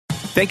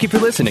Thank you for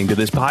listening to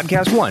this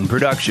Podcast One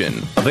production,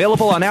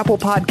 available on Apple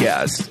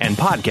Podcasts and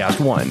Podcast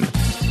One.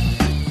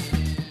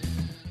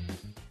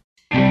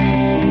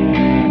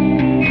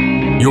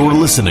 You're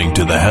listening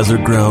to the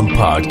Hazard Ground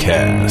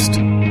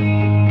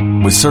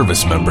Podcast, with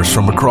service members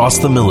from across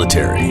the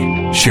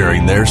military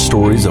sharing their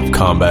stories of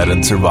combat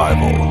and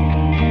survival.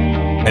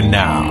 And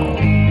now,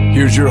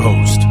 here's your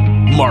host,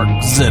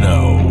 Mark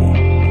Zeno.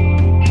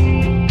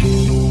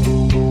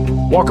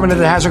 Welcome into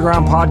the Hazard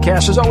Ground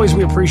Podcast. As always,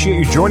 we appreciate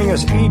you joining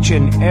us each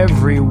and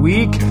every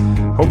week.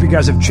 Hope you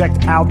guys have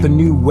checked out the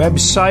new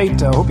website.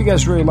 Hope you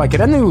guys really like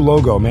it. And the new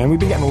logo, man. We've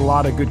been getting a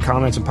lot of good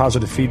comments and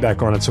positive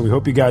feedback on it. So we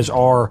hope you guys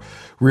are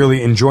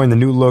really enjoying the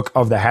new look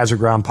of the Hazard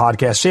Ground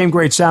Podcast. Same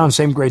great sound,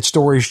 same great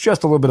stories,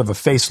 just a little bit of a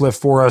facelift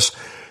for us.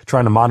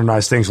 Trying to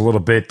modernize things a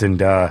little bit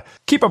and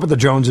keep up with the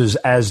Joneses,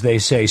 as they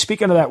say.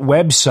 Speaking of that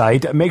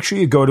website, make sure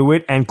you go to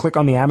it and click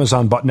on the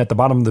Amazon button at the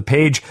bottom of the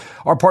page.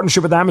 Our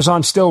partnership with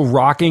Amazon still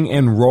rocking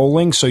and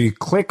rolling, so you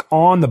click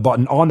on the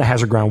button on the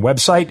Hazard Ground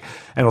website,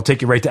 and it'll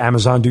take you right to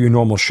Amazon. Do your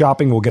normal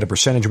shopping. We'll get a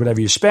percentage of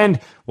whatever you spend.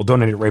 We'll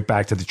donate it right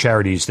back to the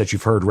charities that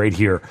you've heard right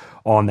here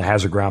on the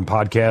Hazard Ground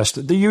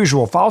Podcast. The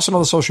usual. Follow us on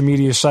all the social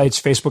media sites,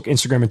 Facebook,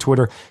 Instagram, and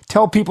Twitter.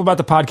 Tell people about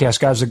the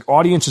podcast, guys. The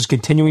audience is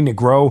continuing to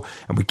grow,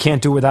 and we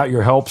can't do it without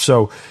your help.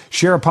 So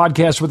share a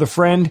podcast with a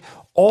friend.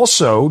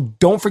 Also,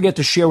 don't forget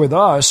to share with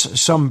us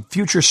some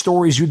future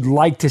stories you'd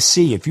like to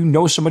see. If you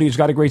know somebody who's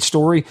got a great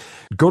story,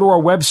 go to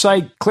our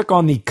website, click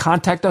on the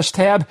Contact Us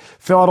tab,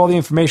 fill out all the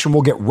information.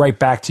 We'll get right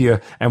back to you,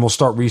 and we'll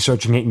start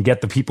researching it and get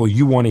the people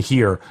you want to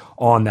hear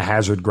on the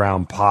Hazard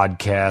Ground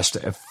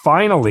Podcast.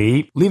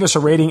 Finally, leave us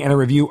a rating and a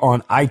review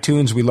on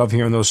iTunes. We love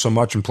hearing those so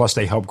much, and plus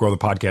they help grow the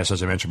podcast,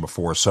 as I mentioned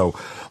before. So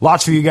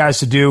lots for you guys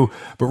to do,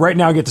 but right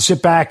now get to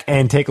sit back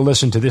and take a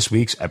listen to this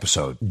week's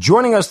episode.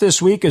 Joining us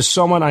this week is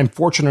someone I'm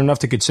fortunate enough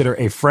to consider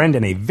a friend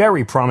and a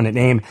very prominent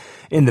name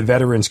in the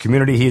veterans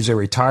community. He is a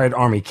retired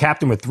Army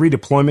captain with 3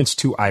 deployments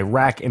to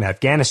Iraq and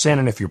Afghanistan,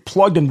 and if you're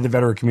plugged into the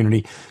veteran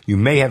community, you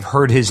may have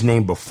heard his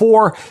name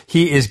before.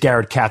 He is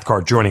Garrett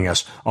Cathcart, joining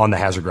us on the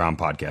Hazard Ground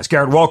Podcast.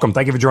 Garrett, welcome.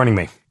 Thank you for joining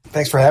me.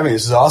 Thanks for having me.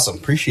 This is awesome.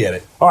 Appreciate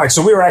it. All right,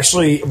 so we were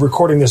actually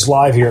recording this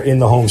live here in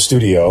the home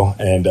studio,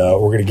 and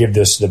we're going to give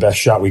this the best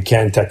shot we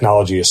can,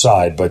 technology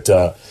aside, but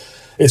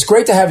it's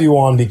great to have you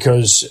on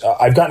because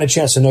I've gotten a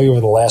chance to know you over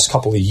the last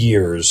couple of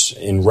years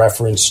in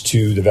reference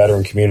to the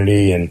veteran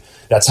community, and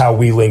that's how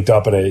we linked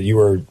up. You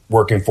were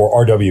working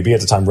for RWB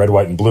at the time, Red,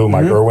 White, and Blue.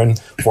 Mike Irwin,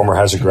 former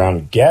Hazard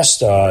Ground guest,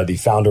 the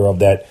founder of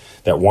that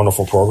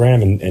wonderful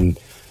program, and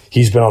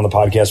he's been on the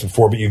podcast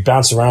before, but you've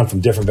bounced around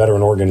from different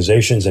veteran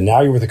organizations, and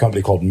now you're with a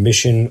company called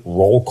Mission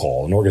Roll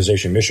Call, an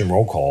organization, Mission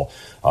Roll Call,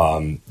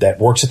 that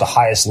works at the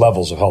highest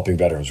levels of helping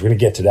veterans. We're going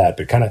to get to that,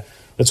 but kind of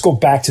let's go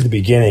back to the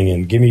beginning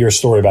and give me your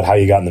story about how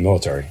you got in the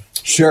military.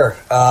 Sure.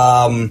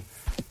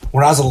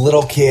 When I was a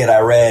little kid,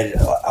 I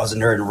was a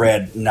nerd and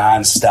read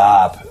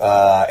nonstop,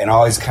 and I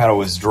always kind of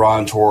was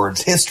drawn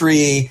towards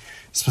history,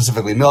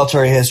 specifically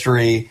military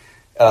history,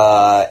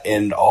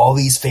 and all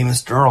these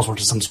famous generals went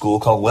to some school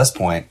called West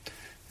Point.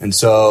 And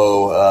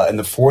so in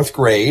the 4th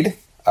grade,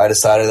 I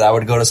decided I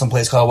would go to some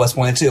place called West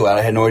Point too. I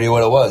had no idea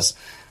what it was,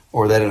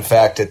 or that in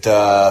fact it took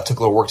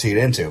a little work to get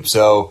into.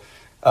 So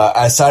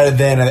I decided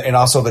then, and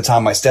also at the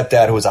time, my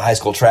stepdad, who was a high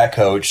school track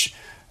coach,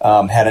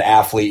 had an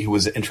athlete who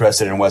was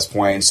interested in West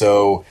Point. And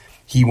so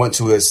he went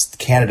to this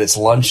candidates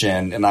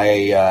luncheon, and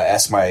I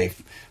asked my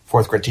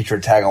 4th grade teacher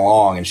to tag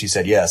along, and she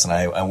said yes. And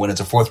I went as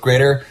a 4th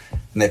grader,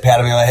 and they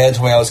patted me on the head,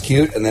 told me I was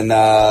cute. And then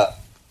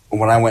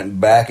when I went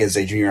back as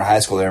a junior in high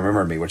school, they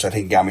remembered me, which I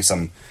think got me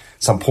some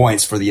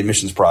points for the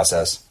admissions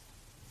process.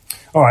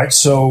 All right,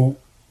 so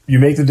you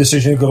make the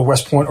decision to go to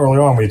West Point early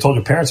on. When you told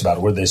your parents about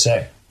it, what did they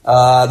say?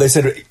 They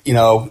said,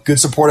 good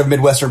supportive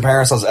Midwestern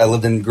parents. I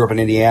grew up in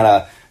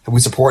Indiana. We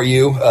support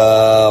you.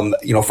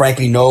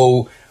 Frankly,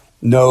 no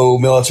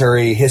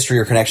military history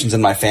or connections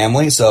in my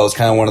family, so it's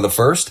kind of one of the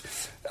first.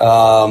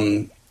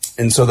 And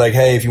so like,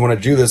 hey, if you want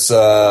to do this,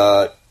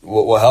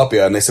 we'll help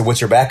you. And they said,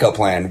 what's your backup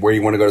plan? Where do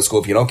you want to go to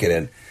school if you don't get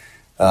in?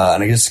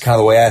 And I guess kind of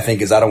the way I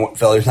think is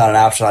failure's not an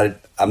option.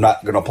 I'm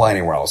not going to apply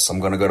anywhere else. I'm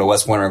going to go to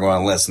West Point or go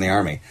and enlist in the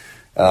Army.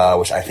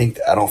 Which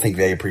I don't think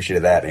they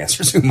appreciated that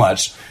answer too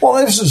much. Well,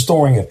 this is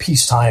during a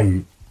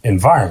peacetime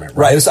environment,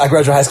 right? Right. I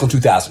graduated high school in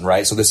 2000,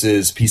 right? So this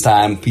is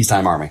peacetime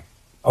Army.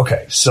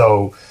 Okay.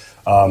 So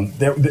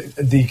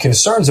the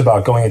concerns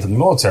about going into the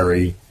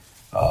military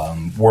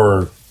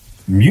were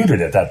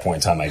muted at that point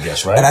in time, I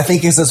guess, right? And I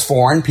think as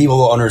foreign, people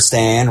will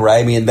understand,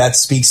 right? I mean, that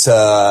speaks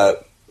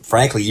to,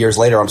 frankly, years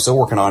later, I'm still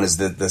working on is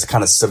this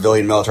kind of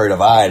civilian-military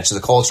divide. It's the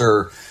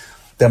culture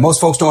that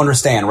most folks don't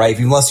understand, right?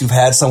 Unless you've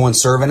had someone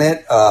serve in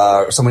it,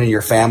 someone in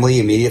your family,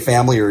 immediate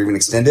family, or even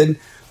extended,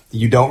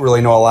 you don't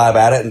really know a lot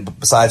about it. And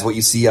besides what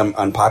you see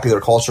on popular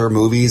culture,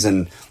 movies,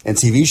 and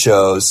TV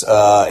shows,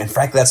 and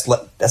frankly,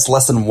 that's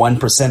less than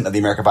 1% of the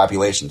American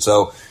population.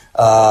 So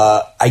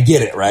I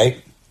get it,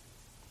 right?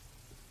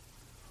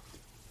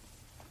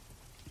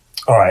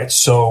 All right.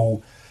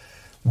 So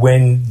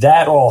when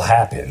that all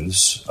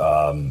happens,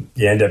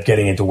 you end up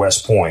getting into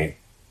West Point.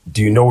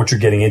 Do you know what you're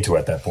getting into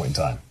at that point in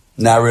time?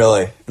 Not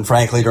really. And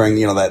frankly, during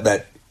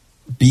that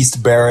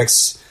beast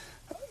barracks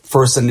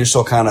first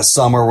initial kind of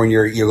summer when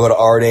you go to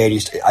R Day and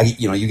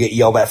you get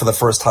yelled at for the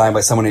first time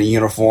by someone in a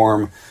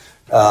uniform,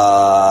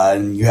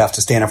 and you have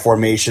to stand in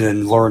formation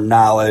and learn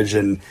knowledge,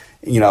 and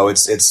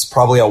it's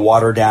probably a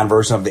watered down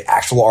version of the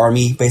actual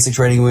Army basic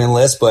training we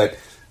enlist, but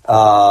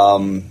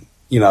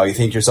you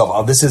think to yourself,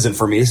 oh, this isn't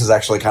for me. This is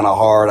actually kind of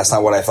hard. That's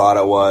not what I thought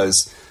it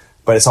was.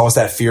 But it's almost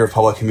that fear of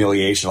public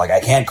humiliation. Like, I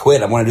can't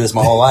quit. I want to do this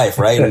my whole life,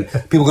 right? And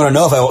people are going to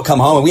know if I come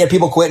home. And we had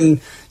people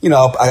quitting,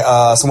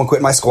 someone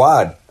quit my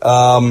squad.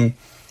 But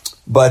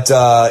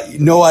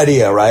no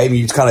idea, right? I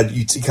mean, you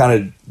kind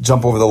of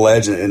jump over the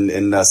ledge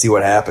and see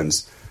what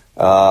happens.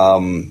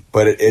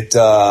 But it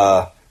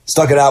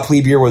stuck it out.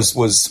 Plebe year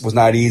was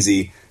not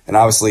easy. And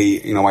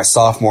obviously, my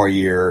sophomore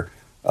year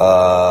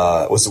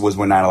was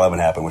when 9/11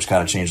 happened, which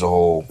kind of changed the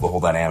whole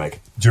dynamic.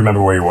 Do you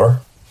remember where you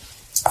were?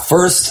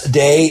 First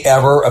day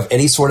ever of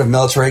any sort of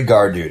military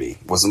guard duty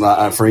was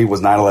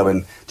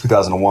 9/11,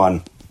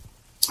 2001.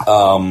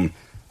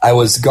 I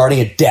was guarding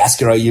a desk.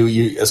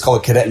 It's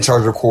called a cadet in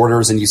charge of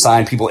quarters, and you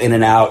sign people in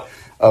and out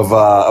of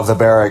the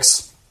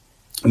barracks,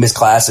 miss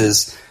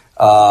classes.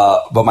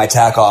 But my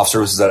TAC officer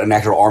was an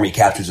actual Army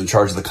captain who's in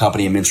charge of the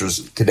company and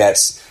ministers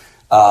cadets.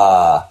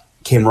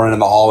 Came running in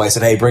the hallway,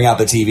 said, "Hey, bring out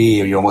the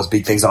TV." And almost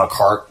big things on a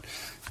cart.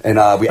 And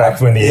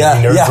back when the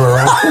AV nerds were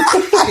around.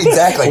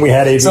 Exactly. When we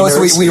had AV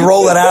nerds. So we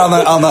roll it out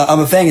on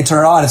the thing and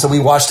turn it on. And so we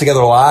watched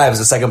Together Live as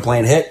the second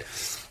plane hit.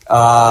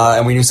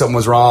 And we knew something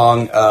was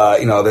wrong.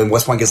 Then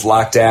West Point gets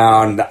locked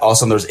down. All of a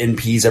sudden there's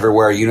NPs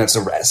everywhere. Units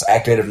are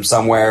activated from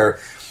somewhere.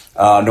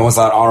 No one's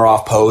allowed on or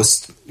off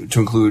post, to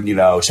include,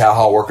 chow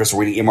hall workers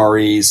reading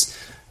MREs.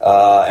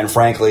 And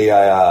frankly,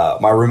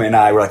 my roommate and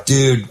I were like,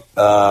 dude,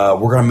 we're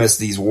going to miss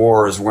these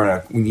wars.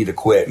 We need to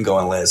quit and go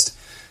enlist.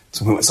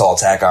 So we went and saw a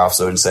TAC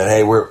officer and said,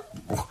 "Hey, we're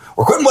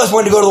quitting West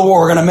Point to go to the war.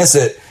 We're going to miss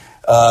it."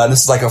 And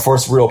this is like a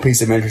first real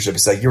piece of mentorship.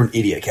 He's like, "You're an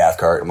idiot,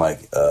 Cathcart." I'm like,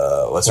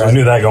 "What's I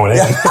knew that going in."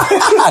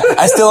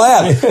 I still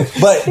am.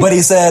 But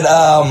he said,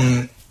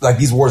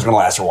 these wars are going to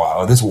last for a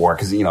while. This war,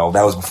 because that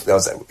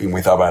was when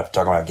we thought about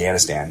talking about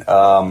Afghanistan.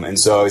 And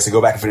so he said,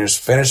 "Go back and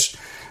finish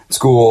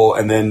school,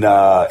 and then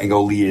and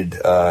go lead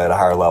at a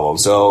higher level."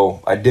 So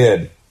I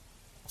did.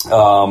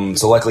 So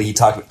luckily he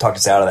talked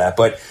us out of that,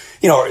 but.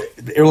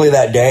 Early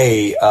that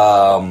day,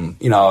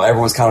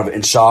 everyone's kind of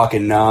in shock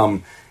and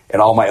numb, and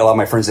a lot of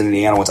my friends in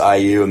Indiana went to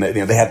IU, and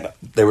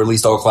they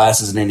released all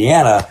classes in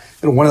Indiana.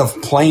 And one of the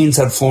planes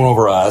had flown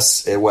over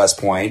us at West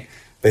Point.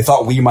 They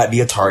thought we might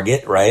be a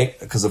target, right?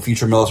 Because the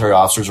future military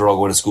officers were all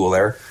going to school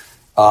there.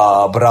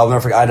 But I'll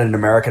never forget, I did an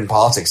American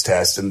politics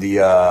test, and the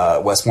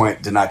West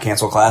Point did not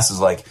cancel classes.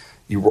 Like,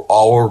 you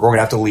all were going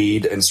to have to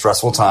lead in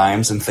stressful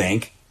times and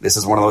think, this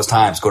is one of those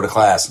times, go to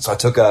class. And so I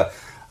took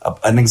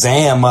an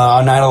exam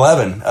on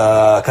 9/11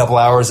 a couple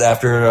hours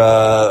after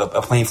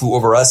a plane flew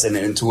over us and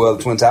into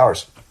the Twin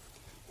Towers.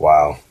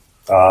 Wow.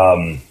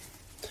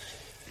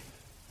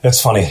 That's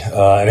funny.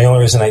 And the only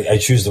reason I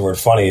choose the word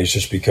funny is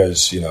just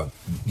because,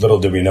 little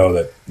did we know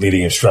that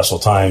leading in stressful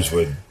times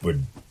would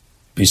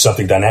be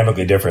something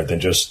dynamically different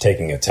than just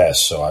taking a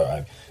test. So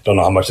I don't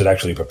know how much it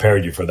actually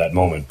prepared you for that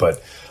moment.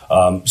 But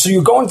so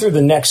you're going through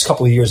the next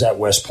couple of years at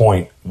West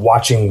Point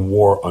watching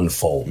war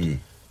unfold. Mm.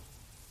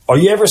 Are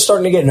you ever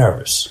starting to get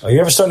nervous? Are you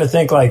ever starting to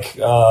think like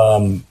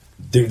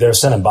they're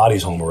sending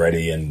bodies home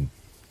already and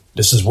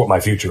this is what my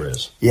future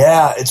is?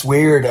 Yeah, it's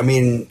weird. I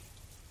mean,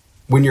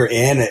 when you're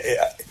in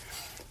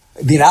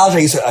the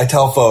analogy I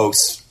tell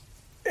folks,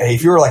 hey,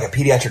 if you're like a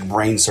pediatric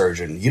brain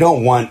surgeon, you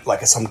don't want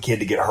like some kid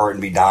to get hurt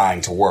and be dying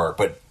to work,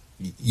 but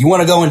you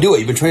want to go and do it.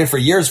 You've been training for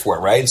years for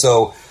it, right? And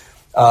so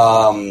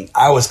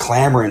I was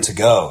clamoring to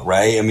go,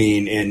 right? I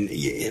mean, and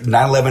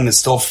 9/11 is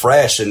still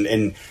fresh,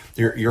 and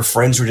your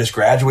friends who just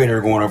graduated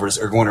are going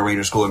to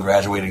Ranger School and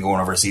graduating and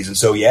going overseas. And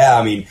so, yeah,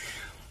 I mean,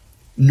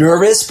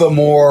 nervous, but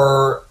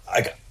more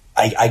like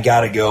I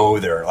got to go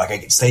there.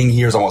 Like, staying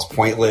here is almost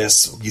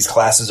pointless. These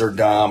classes are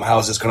dumb. How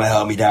is this going to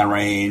help me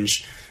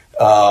downrange?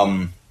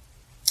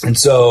 And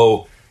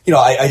so,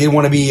 I didn't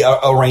want to be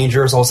a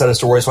Ranger. It's a whole set of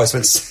stories. So I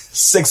spent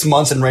 6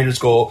 months in Ranger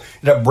School,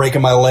 ended up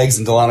breaking my legs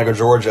in Dahlonega,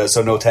 Georgia,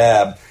 so no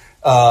tab.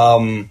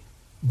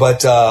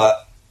 But I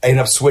ended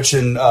up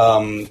switching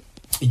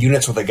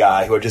units with a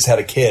guy who had just had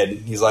a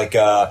kid. He's like,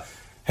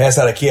 has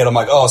had a kid. I'm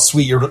like, oh,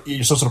 sweet, you're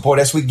supposed to report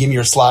next week. Give me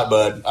your slot,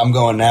 bud. I'm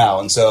going now.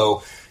 And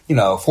so,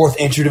 4th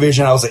Infantry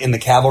Division, I was in the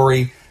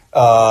cavalry,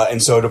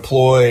 and so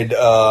deployed,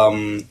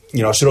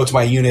 showed up to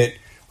my unit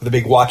with a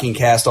big walking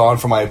cast on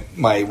for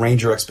my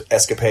Ranger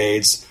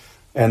escapades.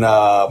 And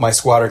my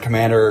squadron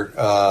commander,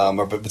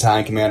 or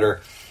battalion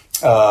commander,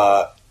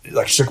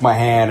 shook my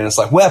hand, and it's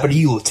like, "Weapon to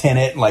you,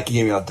 Lieutenant." And he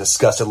gave me a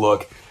disgusted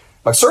look.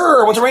 I'm like,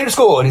 "Sir, I went to Ranger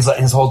School." And he's like,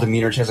 his whole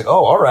demeanor changed. Like,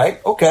 "Oh, all right,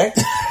 okay."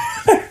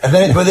 But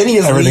then he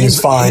everything's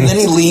fine. And then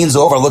he leans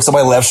over, looks at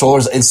my left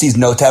shoulder, and sees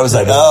no tab. He's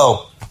like,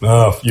 "Oh,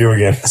 you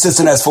again,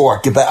 Assistant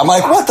S4, get back." I'm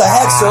like, "What the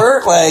heck,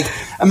 sir?"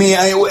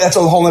 That's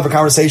a whole other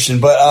conversation.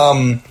 But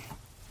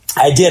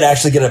I did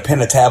actually get a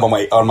pin a tab on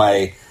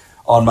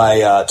on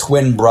my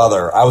twin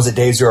brother. I was at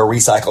Day Zero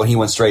Recycle, and he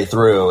went straight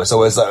through.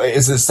 So it's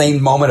the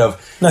same moment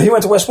of... No, he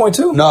went to West Point,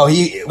 too? No,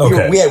 we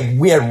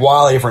had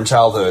wildly different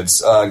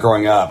childhoods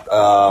growing up.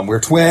 We were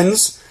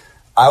twins.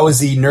 I was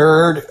the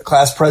nerd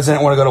class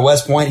president, want to go to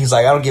West Point. He's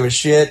like, I don't give a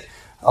shit.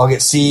 I'll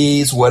get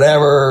C's,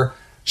 whatever.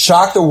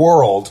 Shocked the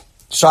world.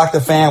 Shocked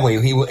the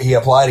family. He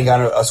applied and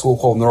got a school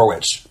called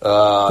Norwich.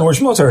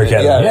 Norwich Military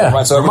Academy, yeah.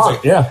 Right. So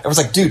everyone's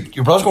like, dude,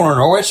 your brother's going to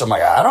Norwich? I'm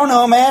like, I don't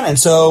know, man. And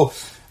so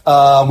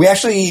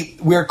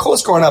we were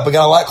close growing up. We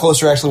got a lot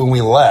closer, actually, when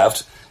we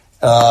left.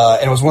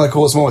 And it was one of the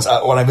coolest moments.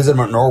 When I visited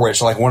him at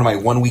Norwich, like one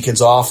of my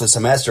weekends off the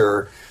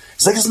semester,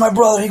 he's like, this is my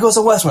brother. He goes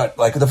to West Point.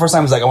 Like, the first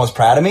time he was like almost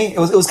proud of me. It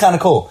was kind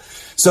of cool.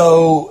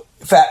 So,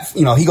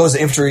 he goes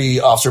to infantry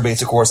officer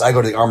basic course. I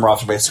go to the armor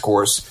officer basic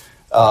course.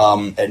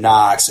 At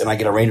Knox, and I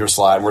get a Ranger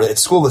slide. We're at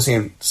school at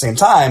the same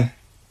time,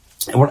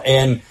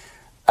 and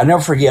I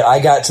never forget. I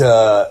got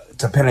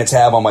to pin a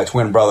tab on my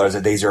twin brothers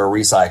at Day Zero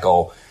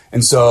Recycle,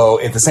 and so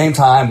at the same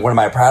time, one of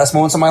my proudest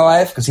moments of my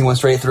life because he went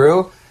straight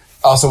through.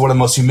 Also, one of the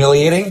most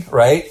humiliating,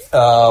 right?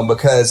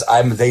 Because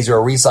I'm at Day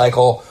Zero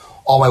Recycle.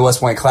 All my West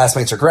Point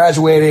classmates are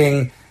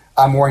graduating.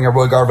 I'm wearing a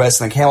Roy Guard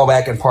vest and a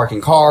Camelback and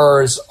parking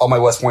cars. All my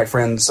West Point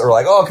friends are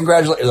like, "Oh,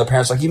 congratulations!" Their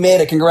parents are like, "You made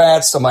it,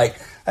 congrats!" I'm like,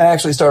 I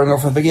actually started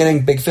over from the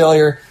beginning, big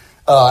failure.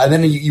 And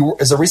then you,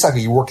 as a recycler,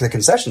 you work at the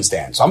concession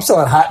stand. So I'm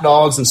selling hot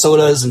dogs and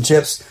sodas and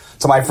chips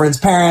to my friends'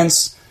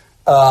 parents.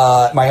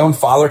 My own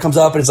father comes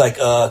up and is like,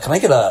 can I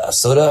get a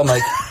soda? I'm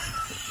like,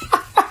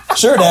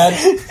 sure, Dad.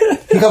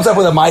 He comes up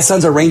with a My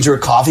Son's a Ranger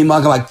coffee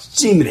mug. I'm like,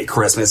 Jiminy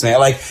Christmas, man.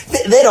 Like,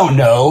 they don't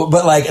know.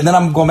 But, like, and then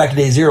I'm going back to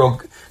Day Zero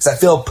because I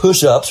feel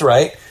push-ups,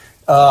 right?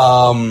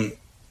 I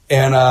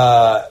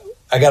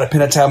got to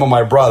pin a tab on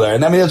my brother.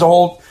 And I mean, there's a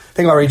whole...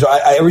 Think about Ranger.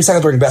 I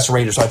recycled during Best of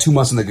Ranger, so I had 2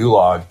 months in the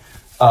gulag,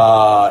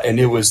 and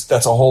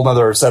that's a whole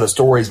other set of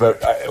stories.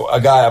 But a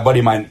buddy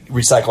of mine,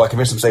 recycled. I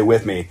convinced him to stay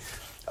with me,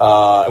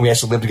 and we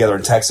actually lived together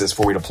in Texas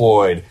before we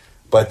deployed.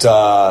 But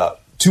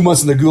 2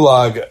 months in the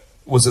gulag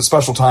was a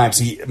special time.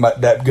 So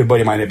that good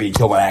buddy of mine ended up being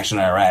killed in action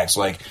in Iraq.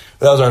 So that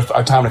was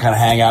our time to kind of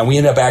hang out. And we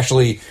ended up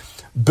actually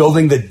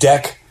building the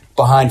deck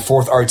behind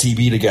 4th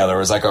RTB together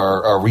as like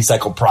our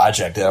recycle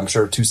project. And I'm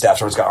sure 2 staff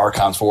sergeants got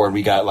archons for, and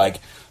we got like.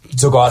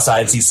 To go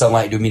outside and see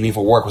sunlight and do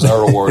meaningful work was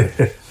our reward.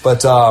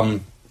 But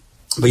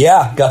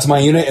yeah, got to my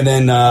unit and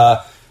then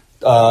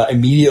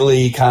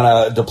immediately kind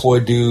of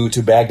deployed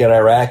to Baghdad,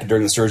 Iraq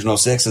during the surge in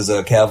 06 as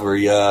a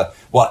cavalry,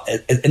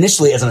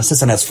 initially as an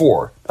assistant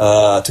S4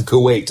 to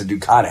Kuwait to do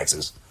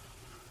connexes.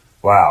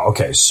 Wow,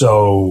 okay.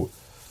 So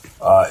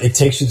it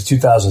takes you to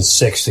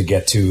 2006 to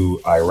get to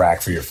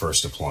Iraq for your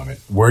first deployment.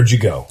 Where'd you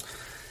go?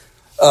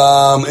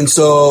 And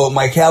so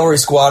my cavalry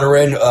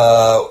squadron,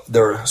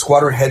 their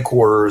squadron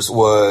headquarters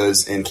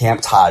was in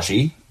Camp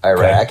Taji,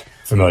 Iraq. Okay.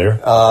 Familiar.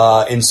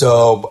 And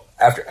so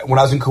when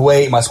I was in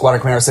Kuwait, my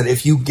squadron commander said,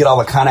 if you get all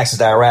the connexes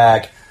to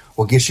Iraq,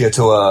 we'll get you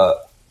to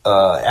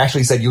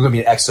actually he said you're going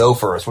to be an XO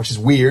first, which is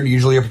weird.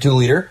 Usually you're a platoon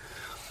leader.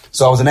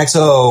 So I was an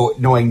XO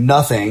knowing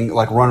nothing,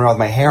 like running around with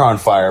my hair on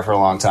fire for a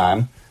long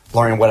time,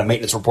 learning what a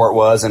maintenance report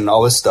was and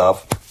all this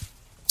stuff.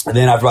 And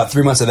then after about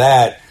 3 months of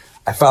that,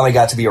 I finally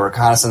got to be a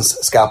reconnaissance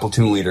scout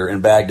platoon leader in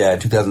Baghdad in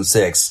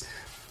 2006.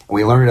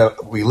 We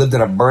lived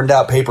in a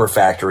burned-out paper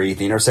factory at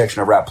the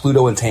intersection of Route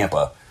Pluto and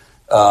Tampa.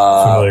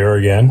 Familiar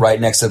again. Right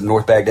next to the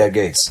North Baghdad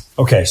gates.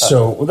 Okay,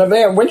 so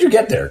when did you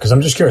get there? Because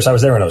I'm just curious. I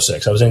was there in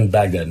 06. I was in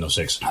Baghdad in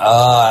 06.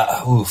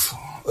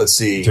 Let's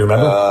see. Do you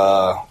remember?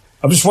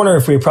 I'm just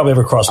wondering if we probably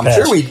ever crossed paths.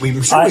 I'm sure we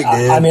did.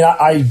 I mean,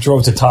 I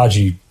drove to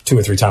Taji 2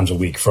 or 3 times a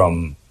week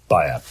from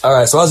Bayat. All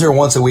right, so I was there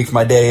once a week for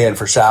my day and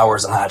for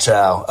showers and hot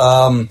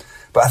chow.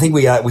 But I think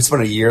we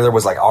spent a year there.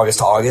 Was like August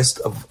to August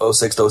of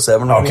 06 to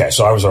 07. Okay,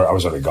 so I was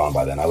already gone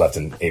by then. I left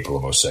in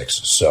April of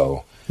 06.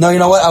 So no, you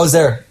know what? I was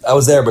there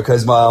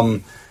because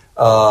God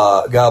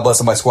bless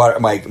him,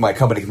 my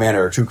company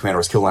commander, troop commander,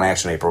 was killed in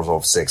action in April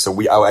of 06.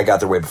 So I got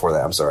there way before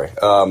that. I'm sorry.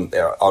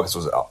 August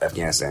was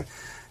Afghanistan.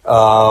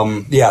 So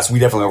we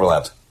definitely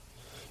overlapped.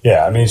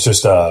 Yeah, I mean it's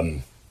just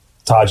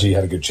Taji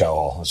had a good chow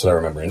hall. That's what I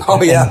remember.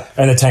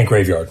 And a tank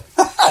graveyard.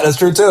 That's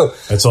true too.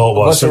 That's all it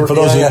was. So for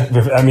those,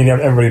 I mean,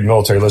 everybody in the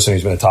military listening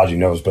who's been at Taji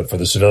knows, but for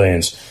the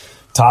civilians,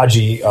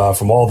 Taji,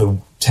 from all the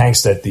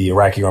tanks that the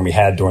Iraqi army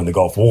had during the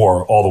Gulf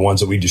War, all the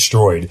ones that we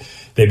destroyed,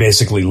 they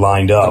basically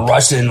lined up. The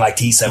Russian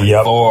T-74.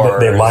 Yep,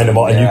 they lined them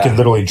all, and you could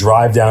literally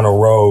drive down a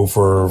row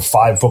for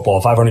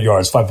 500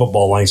 yards, 5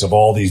 football lengths of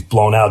all these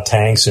blown out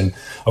tanks. And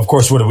of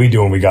course, what did we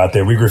do when we got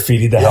there? We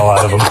graffitied the hell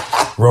out of them,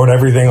 wrote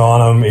everything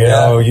on them. You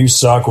know, you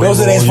suck. Those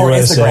are days for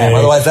Instagram.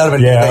 Otherwise, that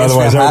would have been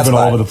otherwise that would have been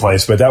all over the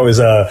place. But that was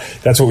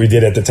that's what we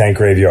did at the tank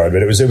graveyard.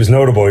 But it was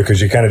notable because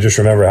you kind of just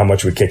remember how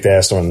much we kicked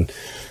ass on.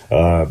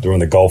 During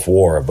the Gulf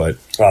War. But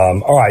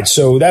all right,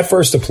 so that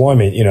first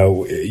deployment,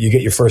 you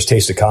get your first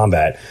taste of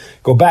combat.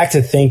 Go back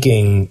to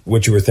thinking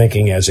what you were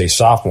thinking as a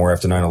sophomore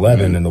after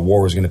 9/11 and the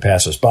war was going to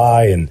pass us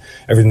by and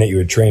everything that you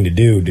had trained to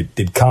do.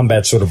 Did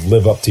combat sort of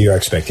live up to your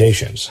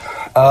expectations?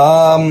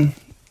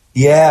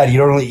 Yeah, you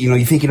don't really,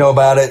 you think you know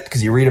about it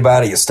because you read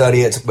about it, you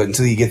study it, but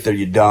until you get there,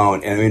 you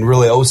don't. And I mean,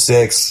 really,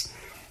 06,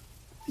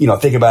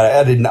 think about it.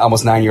 I did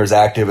almost 9 years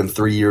active and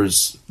 3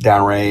 years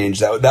downrange.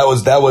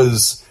 That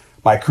was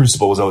my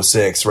crucible was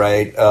 06,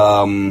 right?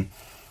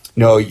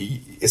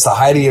 It's the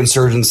height of the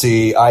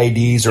insurgency.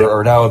 IEDs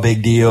are now a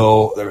big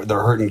deal.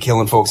 They're hurting,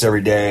 killing folks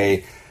every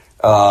day.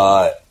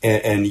 You've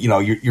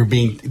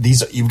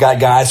got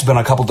guys who've been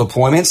on a couple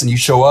deployments, and you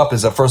show up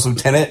as a first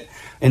lieutenant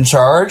in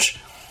charge.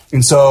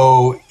 And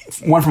so,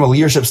 one from a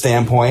leadership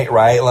standpoint,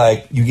 right?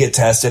 Like you get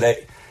tested.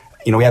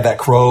 We have that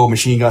Crow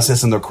machine gun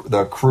system.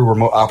 The crew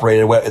remote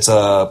operated. It's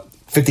a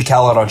 50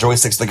 cal on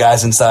joysticks. The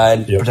guys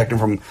inside protecting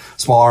from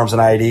small arms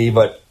and IED.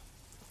 But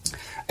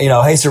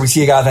hey sir, we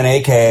see a guy with an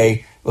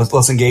AK.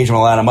 Let's engage him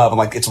and line him up. I'm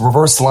like, it's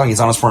reverse slung.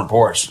 He's on his front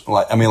porch.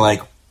 We're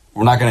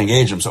not going to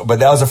engage him. So, but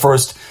that was the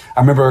first.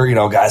 I remember,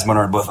 guys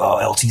wondering both,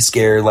 LT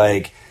scared.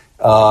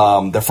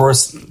 The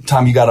first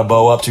time you got to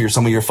bow up to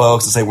some of your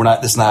folks and say, we're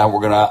not this night. We're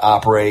going to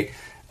operate.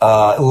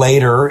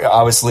 Later,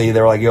 obviously,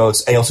 they were like, yo,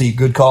 it's ALT,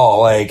 good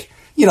call. So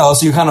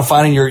you're kind of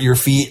finding your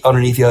feet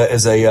underneath you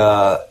as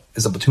a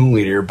platoon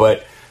leader.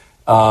 But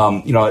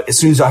as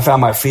soon as I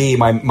found my feet,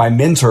 my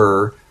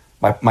mentor,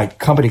 my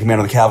company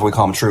commander of the cavalry,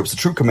 call him troops, the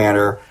troop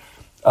commander.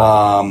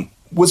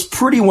 Was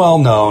pretty well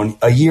known.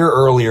 A year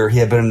earlier, he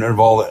had been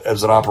involved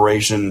as an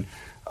operation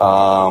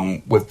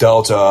with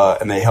Delta,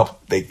 and they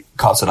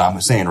caught Saddam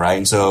Hussein, right?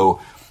 And so,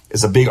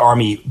 it's a big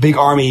army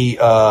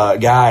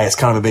guy. It's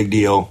kind of a big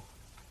deal.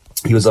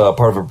 He was a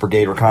part of a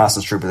brigade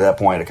reconnaissance troop at that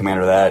point, a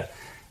commander of that.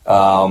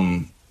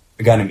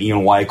 A guy named Ian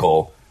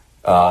Weichel,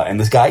 and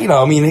this guy,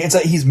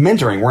 he's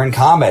mentoring. We're in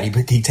combat.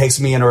 He takes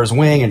me under his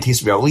wing and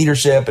teaches me about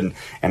leadership and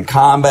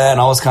combat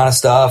and all this kind of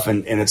stuff.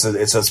 And it's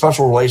a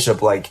special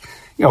relationship,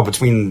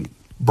 between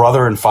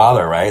brother and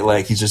father, right?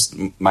 Like he's just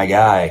my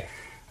guy.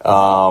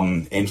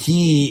 And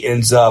he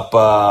ends up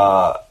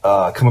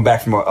coming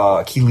back from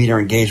a key leader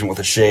engagement with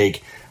a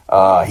Sheikh.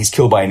 He's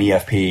killed by an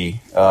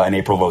EFP in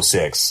April of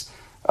 06.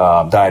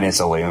 Died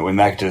instantly. And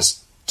that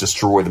just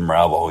destroyed the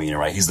morale of the whole unit,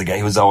 right? He's the guy.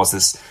 He was almost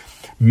this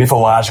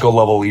mythological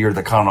level leader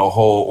that kind of the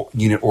whole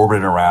unit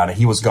orbited around, and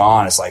he was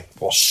gone. It's like,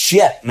 well,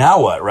 shit,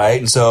 now what, right?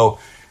 And so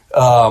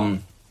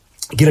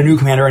get a new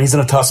commander, and he's in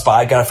a tough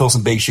spot. Got to fill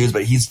some big shoes,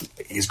 but he's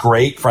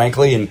great,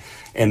 frankly,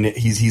 and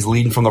he's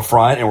leading from the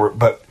front.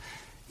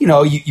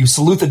 You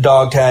salute the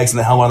dog tags and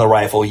the helmet on the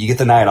rifle. You get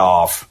the night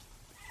off,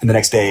 and the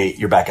next day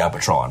you're back out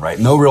patrolling, right?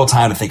 No real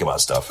time to think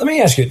about stuff. Let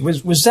me ask you: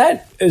 was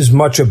that as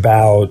much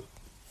about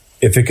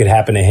if it could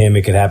happen to him,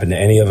 it could happen to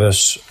any of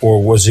us,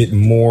 or was it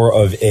more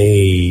of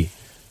a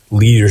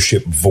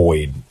leadership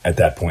void at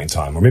that point in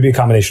time, or maybe a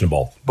combination of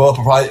both? Both,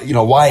 probably.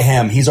 Why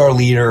him? He's our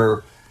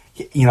leader.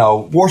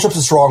 Worship's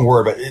a strong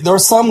word, but there are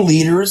some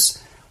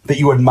leaders that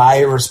you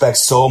admire, respect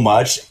so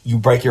much, you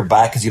break your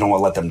back because you don't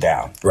want to let them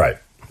down. Right.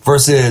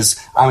 Versus,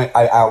 I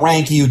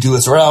outrank you, do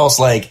this or else.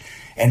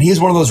 And he's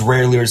one of those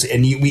rare leaders,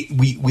 and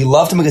we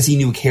loved him because he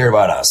knew he cared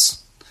about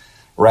us,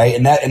 right?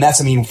 And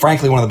that's,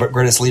 frankly, one of the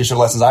greatest leadership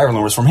lessons I ever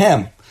learned was from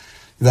him.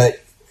 That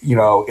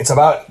it's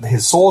about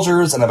his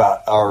soldiers and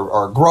about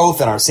our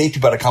growth and our safety,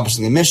 about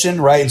accomplishing the mission,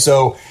 right? And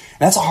so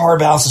that's a hard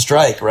balance to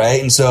strike,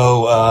 right? And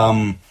so,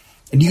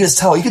 and you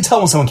can tell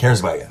when someone cares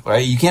about you,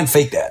 right? You can't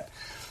fake that.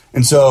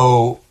 And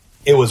so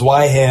it was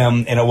why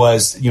him, and it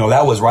was,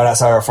 that was right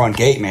outside our front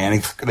gate,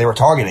 man. They were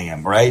targeting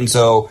him, right? And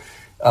so,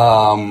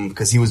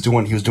 because he was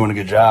doing a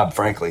good job,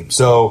 frankly.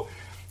 So,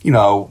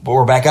 but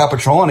we're back out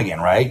patrolling again,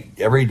 right?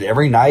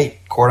 Every night,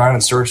 cordon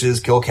and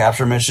searches, kill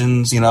capture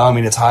missions.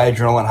 It's high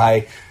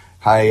adrenaline,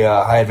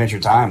 high adventure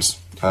times.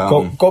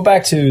 Go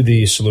back to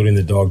the saluting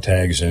the dog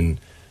tags and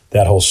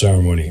that whole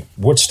ceremony.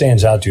 What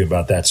stands out to you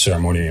about that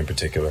ceremony in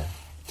particular?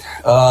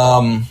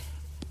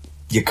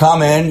 You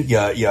come in, you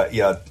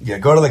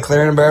go to the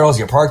clearing barrels,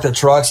 you park the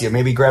trucks, you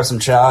maybe grab some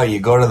chow, you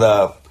go to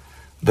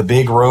the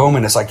big room,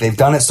 and it's like they've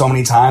done it so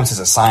many times. It's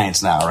a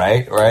science now,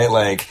 right?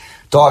 Like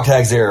dog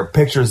tags there,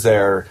 pictures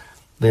there,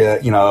 the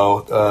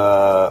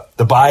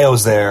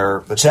bios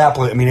there, the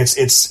chaplain.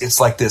 It's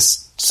like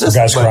this. The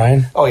guy's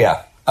crying? Oh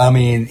yeah.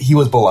 He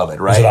was beloved,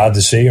 right? Was it odd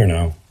to see or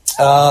no?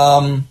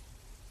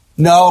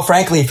 No,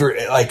 frankly, if you're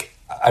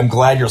I'm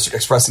glad you're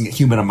expressing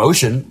human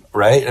emotion,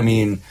 right?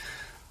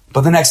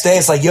 But the next day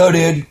it's like, yo,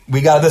 dude,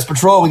 we got this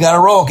patrol, we got to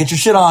roll, get your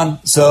shit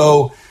on.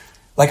 So,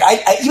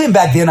 I even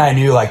back then I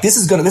knew this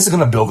is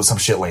gonna build to some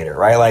shit later,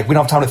 right? We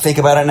don't have time to think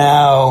about it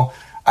now.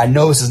 I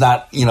know this is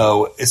not,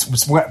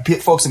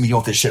 folks have been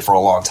dealing with this shit for a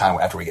long time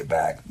after we get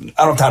back.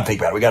 I don't have time to think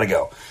about it. We got to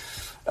go.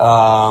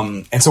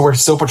 And so we're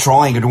still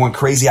patrolling. We're doing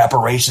crazy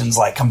operations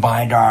like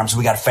combined arms.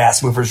 We got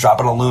fast movers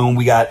dropping a loom.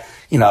 We got,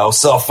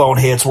 cell phone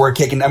hits. We're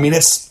kicking.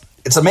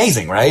 It's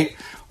amazing, right?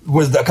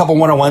 With a couple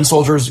 101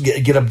 soldiers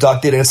get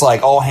abducted, and it's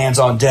like all hands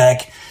on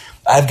deck.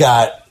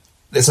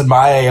 It's in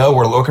my AO.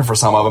 We're looking for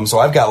some of them. So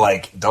I've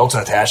got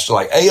Delta attached to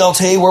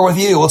ALT, we're with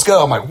you. Let's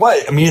go. I'm like,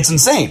 what? It's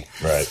insane.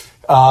 Right.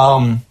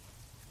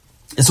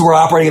 And so we're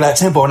operating at that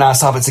tempo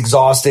nonstop. It's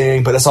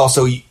exhausting, but it's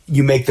also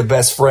you make the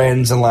best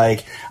friends. And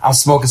I'm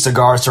smoking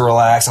cigars to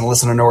relax and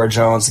listen to Norah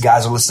Jones. The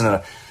guys are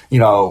listening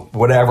to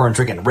whatever and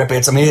drinking Rip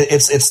Its.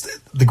 It's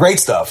the great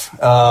stuff.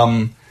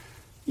 And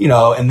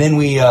then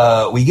we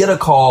get a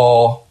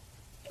call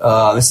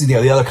This is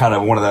the other kind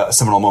of one of the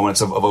seminal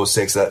moments of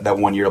 06, that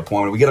 1 year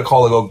deployment. We get a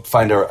call to go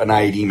find an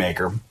IED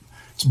maker.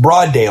 It's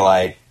broad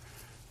daylight.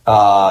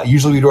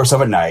 Usually we do our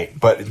stuff at night,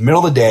 but in the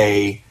middle of the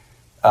day,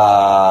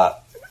 and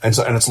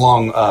it's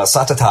along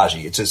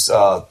Satataji. It's just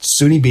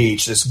Sunni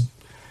Beach, just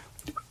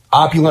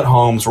opulent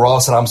homes where all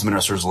Saddam's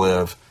ministers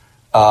live.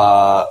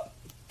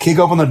 Kick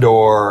open the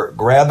door,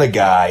 grab the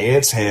guy.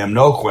 It's him,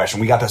 no question.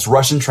 We got this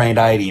Russian-trained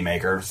IED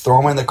maker.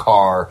 Throw him in the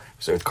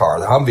the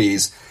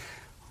Humvees,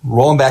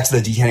 roll him back to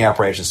the detaining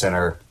operations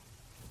center.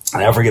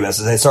 And I never forget this.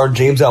 They started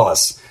James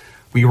Ellis.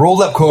 We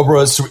rolled up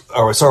Cobras,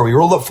 we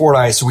rolled up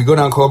Fordyce. So we go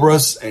down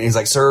Cobras, and he's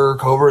like, "Sir,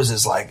 Cobras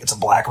is like, it's a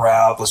black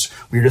route.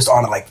 We were just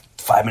on it like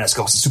 5 minutes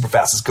ago. It's super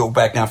fast. Let's go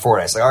back down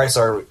Fordyce." Like, "All right,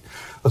 sir,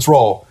 let's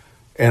roll."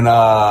 And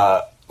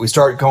we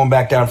start going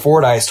back down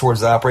Fordyce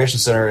towards the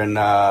operations center, and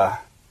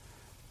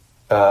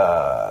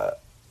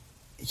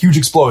huge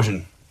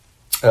explosion.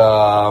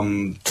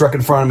 Truck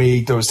in front of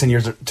me, that was 10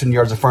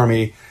 yards in front of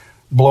me,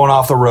 blowing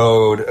off the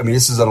road. I mean,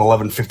 this is an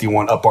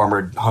 1151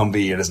 up-armored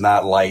Humvee. It is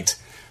not light.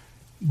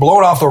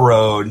 Blowing off the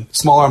road,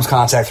 small arms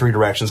contact, 3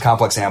 directions,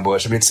 complex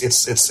ambush. I mean,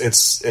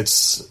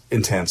 it's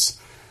intense.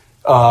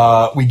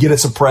 We get it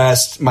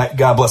suppressed.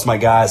 God bless my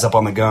guys up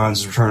on the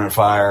guns, returning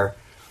fire.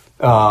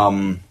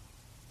 But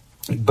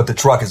the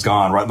truck is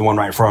gone, right? The one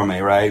right in front of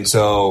me, right? And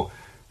so,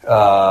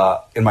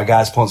 and my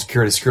guys pulling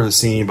security to secure the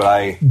scene,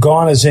 but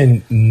gone as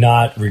in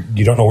not,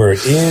 you don't know where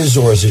it is,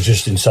 or is it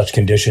just in such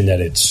condition that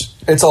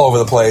it's all over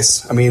the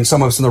place? I mean,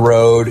 some of it's in the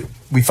road.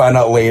 We find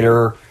out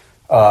later,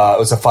 it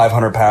was a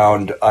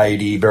 500-pound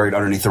IED buried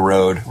underneath the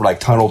road, like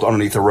tunneled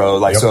underneath the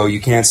road, like, so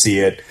you can't see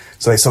it.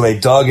 So they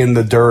dug in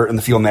the dirt in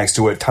the field next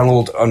to it,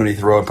 tunneled underneath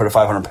the road, put a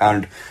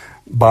 500-pound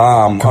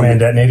bomb. Command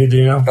detonated, do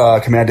you know?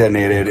 Command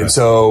detonated. Okay. And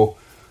so,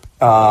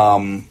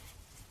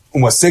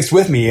 what sticks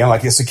with me, I'm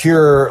like, this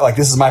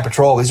is my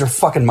patrol. These are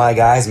fucking my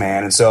guys,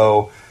 man. And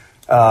so,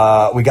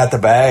 we got the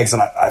bags,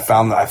 and I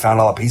found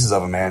all the pieces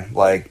of them, man.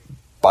 Like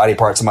body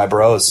parts of my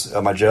bros,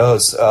 my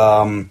Joes.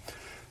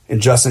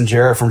 And Justin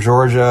Jarrett from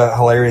Georgia,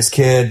 hilarious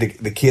kid.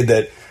 The kid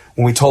that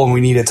when we told him we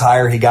needed a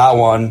tire, he got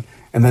one.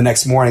 And the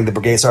next morning, the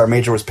brigade sergeant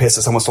major was pissed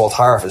that someone stole a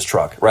tire off his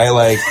truck, right?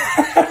 Like,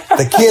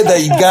 the kid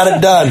that got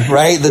it done,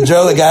 right? The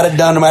Joe that got it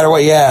done no matter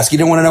what you ask. You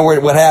didn't want to know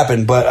what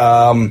happened. But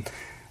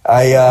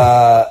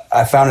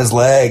I found his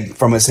leg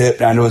from his hip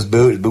down to his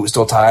boot. His boot was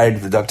still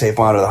tied, the duct tape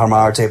on, or the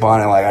 100-mile tape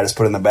on, and like I just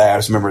put it in the bag. I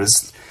just remember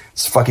this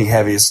fucking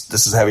heavy.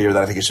 This is heavier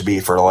than I think it should be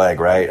for a leg,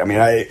 right? I mean,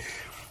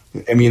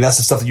 that's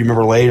the stuff that you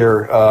remember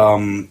later.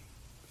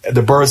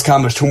 The birds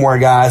come. There's 2 more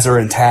guys that are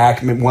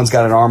intact. One's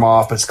got an arm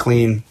off, but it's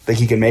clean. Think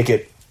he can make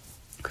it.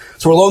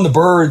 So we're loading the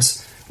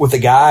birds with the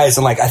guys,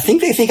 and like I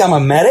think they think I'm a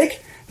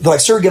medic. They're like,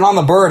 "Sir, get on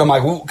the bird." I'm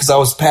like, because I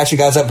was patching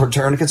guys up, put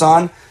tourniquets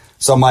on.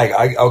 So I'm like,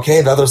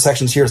 okay, the other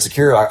section's here to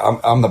secure.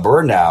 I'm the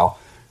bird now.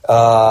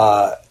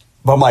 But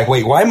I'm like,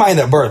 wait, why am I in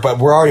that bird? But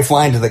we're already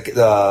flying to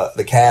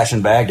the cache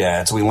in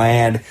Baghdad. So we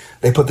land.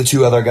 They put the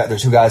 2 other guys.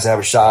 There's 2 guys that have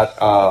a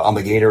shot on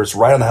the Gators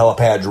right on the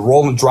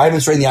helipad, driving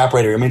straight in the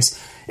operating room. I mean,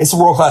 it's a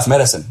world-class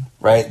medicine,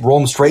 right?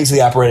 Rolling straight to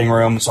the operating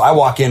room. So I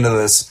walk into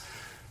this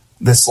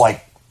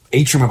like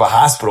atrium of a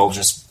hospital,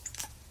 just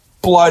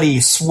bloody,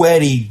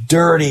 sweaty,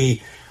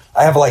 dirty.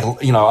 I have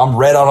I'm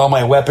red on all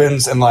my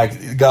weapons, and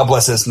like, God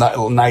bless this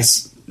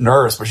nice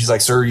nurse, but she's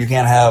like, "Sir, you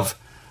can't have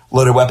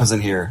loaded weapons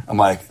in here." I'm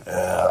like,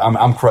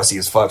 I'm crusty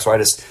as fuck, so I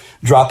just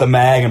drop the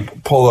mag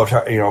and pull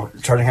the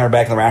charging hammer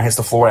back in the round, hits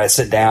the floor, and I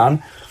sit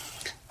down.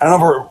 I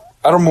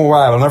don't know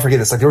why, I'll never forget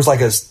this. Like, there was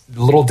like a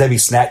little Debbie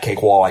snack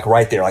cake wall, like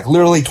right there, like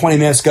literally 20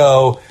 minutes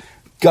ago,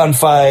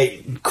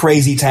 gunfight,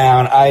 crazy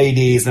town,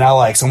 IEDs, and now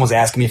like someone's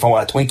asking me if I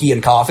want a Twinkie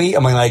and coffee.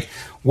 I'm like,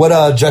 what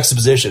a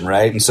juxtaposition,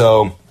 right? And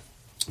so.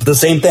 The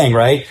same thing,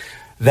 right?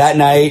 That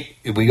night,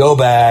 we go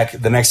back.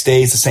 The next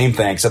day, it's the same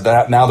thing, except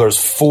that now there's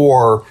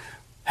 4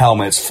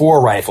 helmets,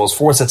 4 rifles,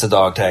 4 sets of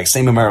dog tags,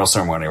 same memorial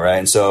ceremony, right?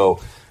 And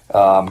so,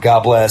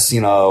 God bless,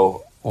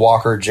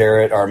 Walker,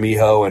 Jarrett,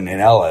 Armijo, and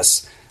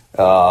Ellis.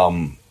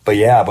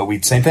 But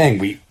we same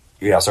thing.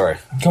 Sorry.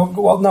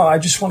 Well, no, I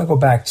just want to go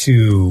back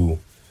to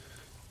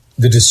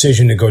the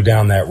decision to go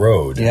down that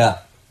road. Yeah.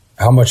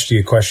 How much do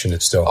you question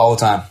it still? All the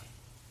time.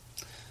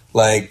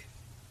 Like,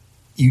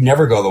 you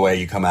never go the way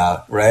you come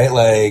out, right?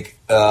 Like,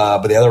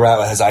 but the other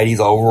route has IDs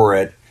all over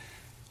it.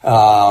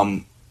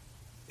 I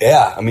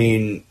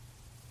mean,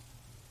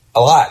 a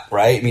lot,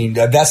 right? I mean,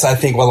 that's, I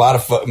think, what a lot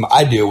of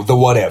I do, the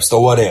what ifs.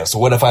 What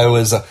if I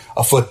was a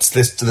foot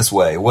this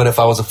way? What if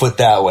I was a foot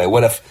that way?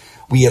 What if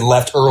we had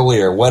left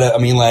earlier?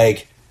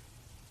 Frankly,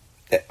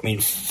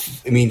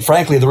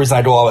 the reason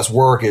I do all this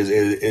work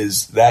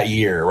is that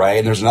year, right?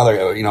 And there's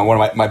another,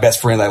 one of my best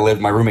friends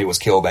my roommate was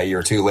killed that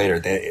year too later,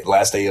 the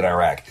last day in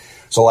Iraq.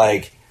 So,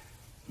 like,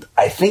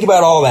 I think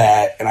about all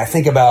that, and I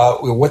think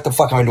about what the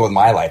fuck am I doing with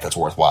my life that's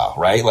worthwhile,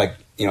 right? Like,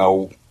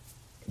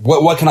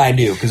 what can I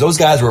do? Because those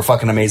guys were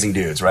fucking amazing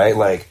dudes, right?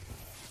 Like,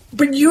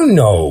 but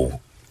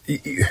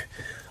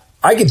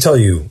I can tell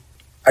you,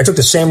 I took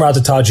the same route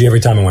to Taji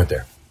every time I went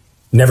there.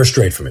 Never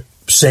strayed from it.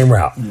 Same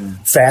route.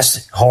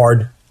 Fast,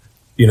 hard,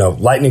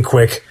 lightning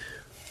quick,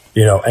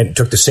 and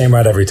took the same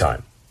route every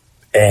time.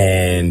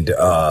 And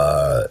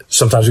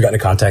sometimes we got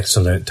into contact,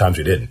 sometimes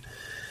we didn't.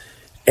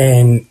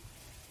 And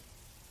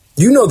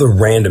the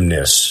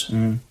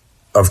randomness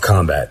of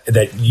combat,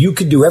 that you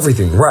could do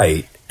everything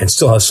right and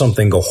still have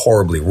something go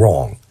horribly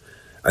wrong.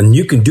 And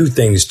you can do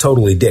things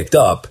totally dicked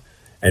up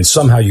and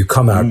somehow you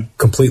come out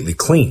completely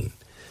clean.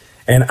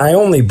 And I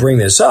only bring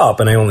this up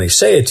and I only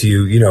say it to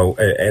you,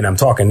 and I'm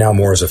talking now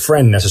more as a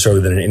friend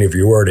necessarily than an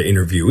interviewer to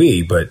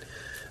interviewee, but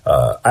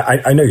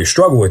I know you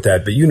struggle with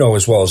that, but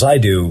as well as I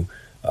do,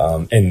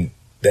 and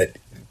that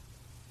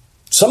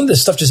some of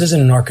this stuff just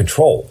isn't in our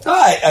control.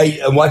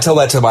 I tell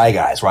that to my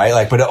guys, right?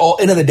 Like, but at the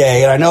end of the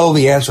day, and I know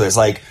the answer is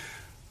like,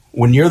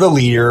 when you're the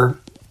leader,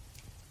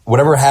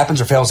 whatever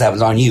happens or fails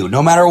happens on you,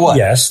 no matter what.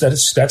 Yes,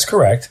 that's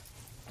correct.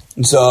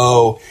 And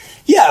so,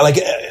 yeah, like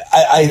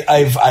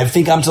I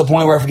think I'm to the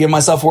point where I forgive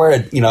myself for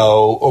it,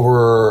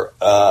 over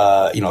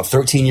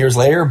 13 years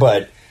later,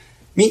 but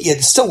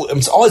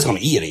it's always going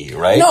to eat at you,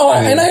 right? No,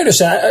 and I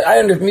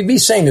understand. Me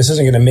saying this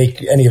isn't going to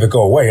make any of it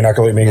go away. You're not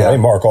going to make me, hey,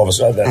 Mark, all of a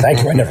sudden,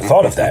 thank you. I never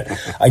thought of that.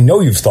 I know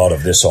you've thought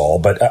of this all,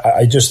 but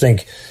I just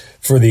think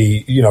for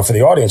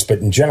the audience, but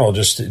in general,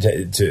 just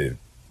to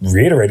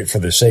reiterate it for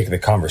the sake of the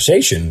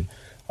conversation,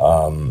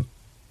 combat's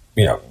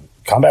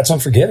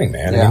unforgiving,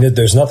 man. Yeah. I mean,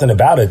 there's nothing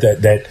about it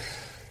that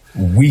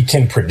we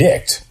can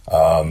predict.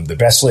 The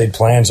best laid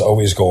plans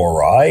always go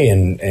awry,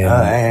 and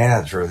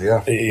yeah, true,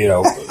 yeah.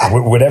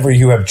 Whatever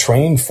you have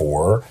trained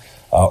for,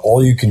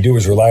 all you can do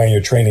is rely on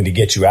your training to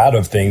get you out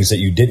of things that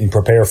you didn't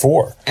prepare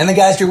for. And the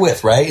guys you're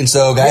with, right? And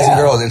so guys and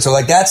girls, and so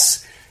like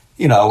that's,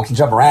 we can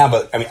jump around,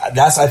 but I mean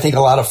that's, I think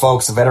a lot of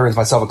folks, the veterans,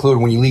 myself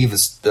included, when you leave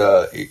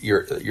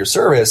your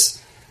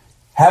service,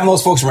 having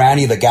those folks around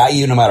you that got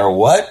you no matter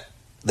what.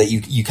 That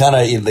you kind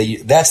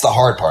of that's the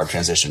hard part of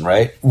transition,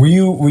 right? Were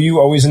you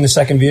always in the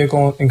second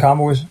vehicle in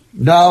combat wars?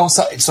 No,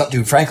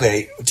 dude.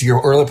 Frankly, to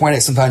your earlier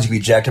point, sometimes you can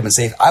be jacked up and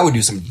safe. I would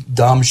do some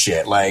dumb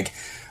shit, like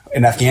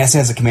in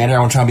Afghanistan as a commander. I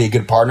want to try and be a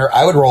good partner.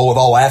 I would roll with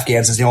all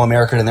Afghans as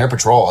American in their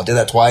patrol. I did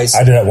that twice.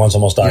 I did that once,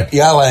 almost died.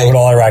 Yeah, with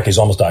all Iraqis,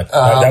 almost died.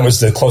 That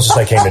was the closest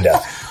I came to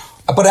death.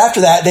 But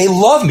after that, they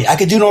love me. I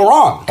could do no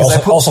wrong.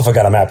 Also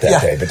forgot a map that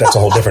day, but that's a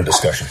whole different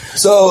discussion.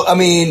 So, I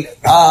mean,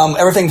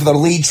 everything from the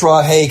lead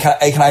truck, hey,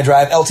 can I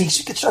drive? LT,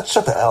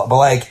 shut the hell. But,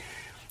 like,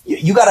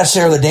 you got to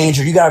share the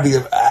danger. You got to be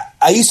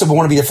I used to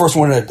want to be the first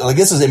one to, like,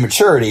 this is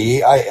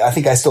immaturity. I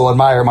think I still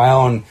admire my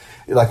own,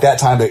 like, that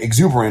time, the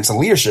exuberance and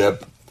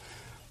leadership.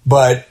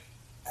 But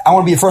I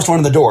want to be the first one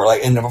in the door,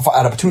 like, and at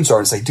a platoon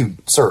sergeant and say, dude,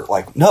 sir,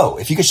 like, no,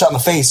 if you get shot in the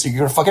face, you're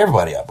going to fuck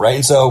everybody up, right?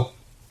 And so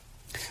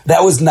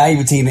that was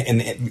naivety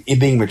in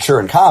being mature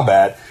in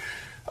combat.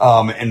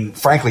 And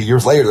frankly,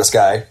 years later, this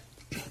guy,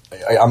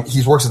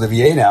 he works at the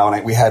VA now,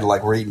 and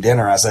we're eating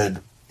dinner, and I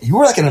said, you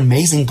were like an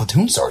amazing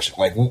platoon sergeant.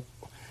 Like,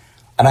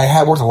 and I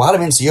had worked a lot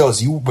of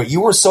NCOs, but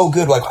you were so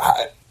good. Like,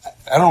 I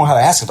don't know how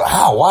to ask him, but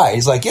how, why?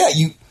 He's like, yeah,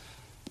 I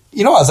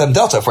was at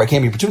Delta before I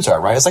came to be platoon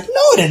sergeant, right? I was like, no,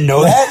 I didn't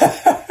know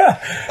that.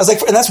 I was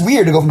like, and that's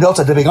weird to go from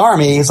Delta to Big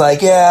Army. He's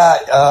like, yeah.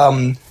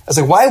 I was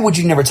like, why would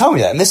you never tell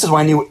me that? And this is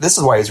why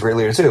he's a great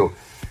leader too.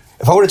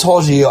 If I would have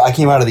told you I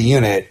came out of the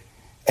unit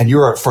and you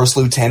were a first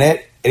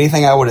lieutenant,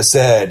 anything I would have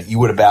said, you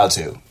would have bowed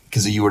to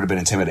because you would have been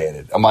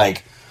intimidated. I'm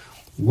like,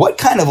 what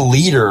kind of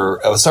leader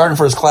of a sergeant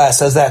first class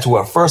says that to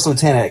a first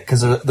lieutenant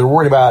because they're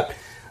worried about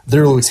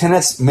their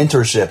lieutenant's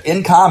mentorship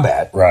in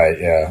combat? Right,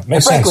 yeah.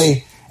 Makes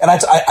sense. And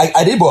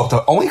I did both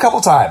only a couple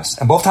of times,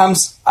 and both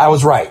times I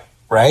was right?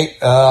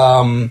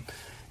 And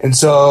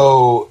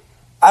so,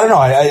 I don't know.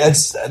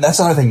 That's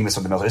another thing you miss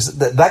with the military. Is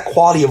that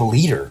quality of a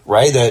leader,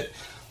 right?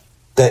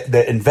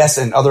 That invests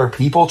in other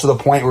people to the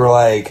point where,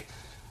 like,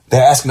 they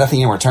ask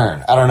nothing in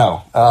return. I don't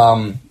know.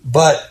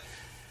 But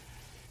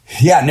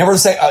yeah, never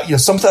say,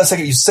 sometimes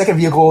second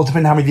vehicle,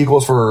 depending on how many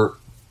vehicles for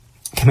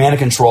command and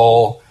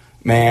control,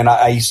 man,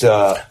 I used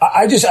to.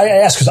 I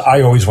asked because I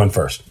always went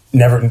first.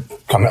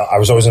 I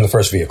was always in the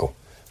first vehicle.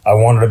 I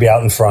wanted to be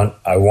out in front.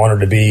 I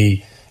wanted to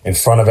be in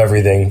front of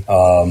everything.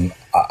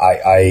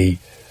 I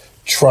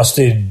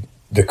trusted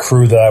the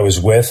crew that I was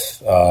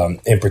with.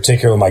 In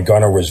particular, my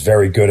gunner was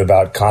very good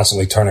about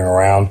constantly turning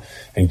around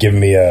and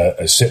giving me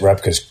a sit rep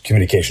because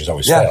communications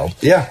always failed.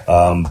 Yeah.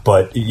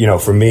 But,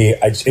 for me,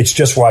 it's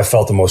just where I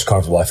felt the most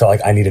comfortable. I felt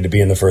like I needed to be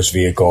in the first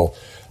vehicle.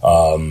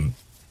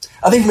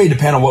 I think for me, it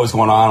depended on what was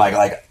going on.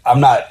 Like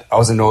I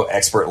wasn't no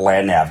expert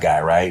land nav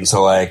guy, right? And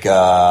so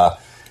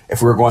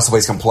if we were going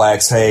someplace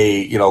complex,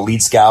 hey,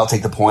 lead scout,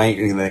 take the point.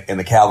 In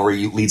the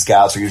cavalry, lead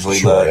scouts are usually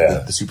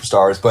the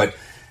superstars. But,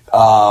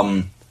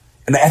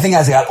 and I think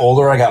as I got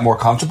older, I got more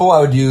comfortable. I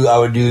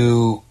would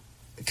do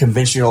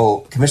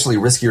conventionally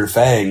riskier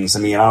things. I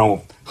mean, I don't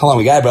know how long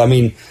we got, but I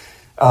mean,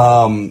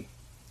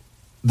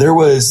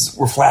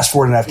 we're flash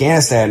forward in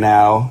Afghanistan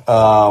now.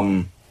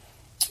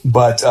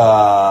 But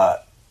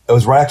it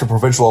was right after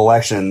provincial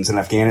elections in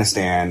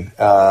Afghanistan,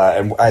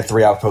 and I had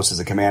 3 outposts as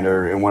a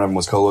commander, and one of them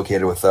was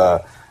co-located with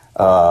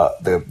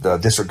the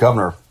district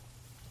governor.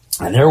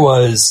 And there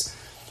was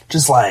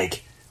just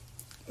like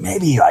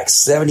maybe like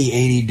 70,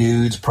 80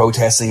 dudes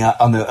protesting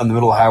on the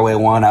middle of Highway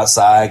 1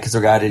 outside because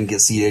their guy didn't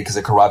get seated because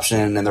of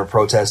corruption, and they're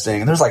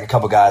protesting. And there's like a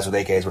couple guys with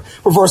AKs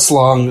reverse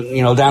slung,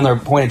 down there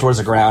pointing towards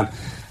the ground.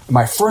 And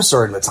my first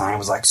sergeant at the time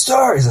was like,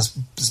 "Sir," he's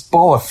this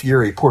ball of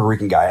fury Puerto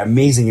Rican guy,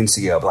 amazing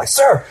NCO, but like,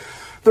 "Sir,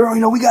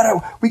 we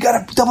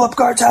gotta double up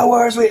guard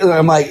towers."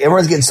 I'm like,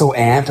 everyone's getting so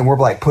amped, and we're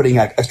like putting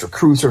like extra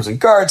cruisers and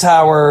guard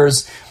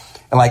towers,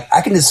 and like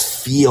I can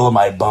just feel in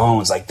my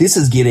bones like this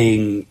is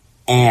getting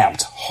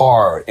amped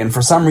hard. And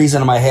for some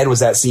reason in my head was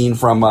that scene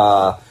from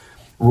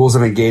Rules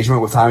of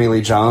Engagement with Tommy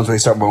Lee Jones where they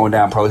start mowing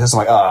down protests.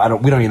 I'm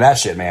like, we don't need that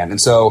shit, man.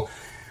 And so,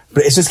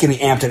 but it's just getting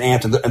amped and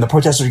amped, and the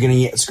protesters are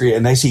getting screwed,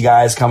 and they see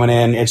guys coming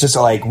in. It's just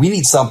like we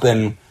need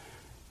something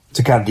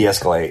to kind of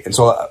de-escalate. And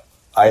so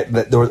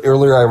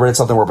earlier I read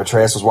something where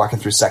Petraeus was walking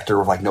through sector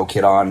with like no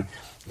kid on,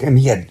 and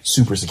he had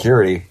super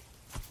security.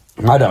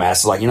 My dumb ass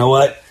is like, you know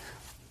what?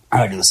 I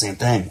gotta do the same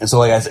thing. And so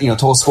like I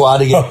told the squad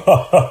to get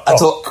I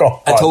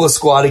told the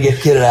squad to get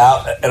kitted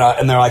out,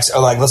 and they're like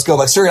let's go.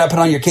 Like, sir, I put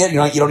on your kit. You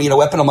don't need a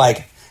weapon. I'm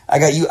like, I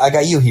got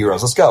you,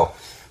 heroes. Let's go.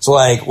 So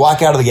like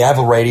walk out of the gate, I have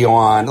a radio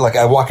on. Like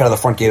I walk out of the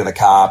front gate of the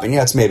cop, and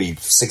it's maybe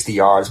 60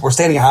 yards. We're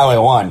standing at Highway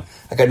 1.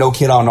 I got no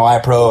kit on, no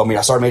iPro. I mean,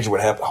 a sergeant major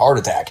would have a heart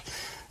attack.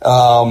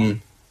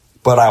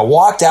 But I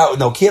walked out with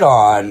no kit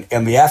on,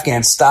 and the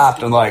Afghans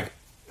stopped and like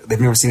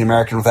they've never seen an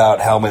American without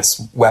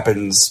helmets,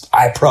 weapons,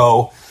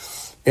 iPro.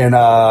 And,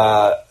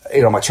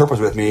 my chirp was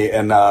with me,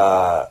 and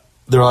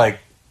they're like,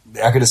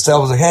 I could just tell,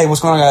 I was like, "Hey, what's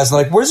going on, guys?" And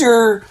like, "Where's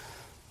your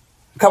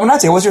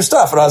Commandante? What's your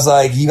stuff?" And I was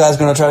like, "You guys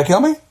going to try to kill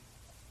me?" And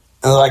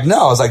they're like,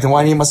 "No." I was like, "Then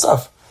why do you need my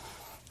stuff?"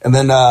 And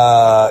then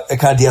it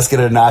kind of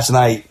de-escalated a notch,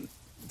 and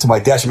to my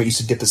detriment, used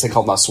to dip this thing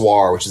called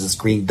Nassoir, which is this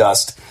green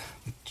dust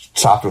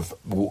chopped with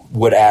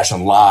wood ash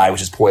and lye,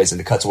 which is poison.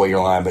 It cuts away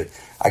your line. But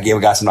I gave a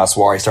guy some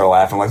Nassoir. He started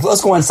laughing. I'm like,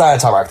 "Let's go inside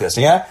and talk about this."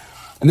 Yeah?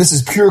 And this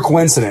is pure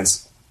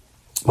coincidence.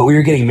 But we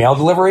were getting mail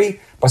delivery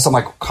by some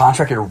like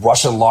contracted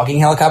Russian logging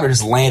helicopter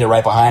just landed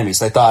right behind me.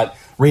 So they thought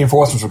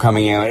reinforcements were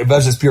coming in. It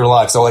was just pure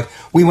luck. So like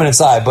we went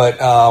inside, but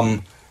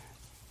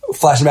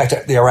flashing back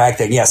to the Iraq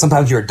thing, yeah,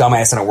 sometimes you're a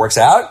dumbass and it works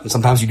out, and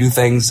sometimes you do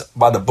things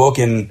by the book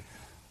and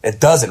it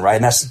doesn't, right?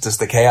 And that's just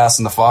the chaos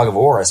and the fog of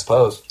war, I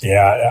suppose.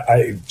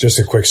 Yeah, just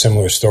a quick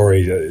similar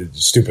story,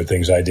 stupid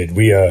things I did.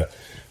 We had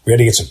to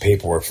get some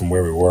paperwork from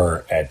where we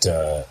were at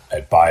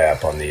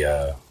BIAP on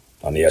the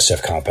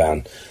SF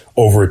compound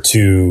over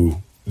to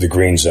the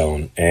green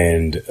zone,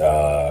 and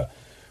it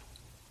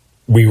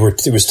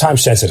was time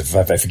sensitive.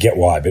 I forget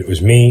why, but it was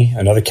me,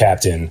 another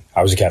captain,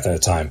 I was a captain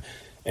at the time,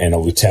 and a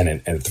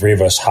lieutenant, and the three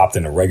of us hopped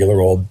in a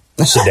regular old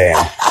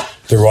sedan.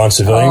 They were on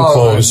civilian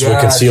clothes with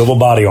concealable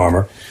body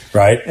armor,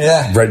 right?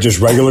 Yeah. Just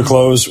regular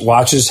clothes,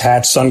 watches,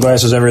 hats,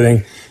 sunglasses,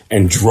 everything,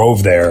 and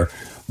drove there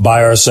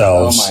by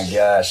ourselves. Oh my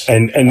gosh.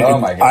 And oh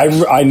my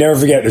gosh. I never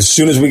forget, as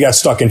soon as we got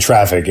stuck in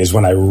traffic is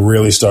when I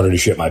really started to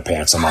shit my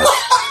pants. I'm like,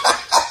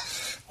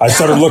 I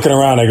started looking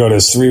around. I go,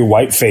 there's three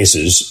white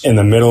faces in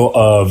the middle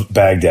of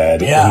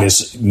Baghdad in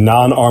this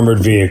non-armored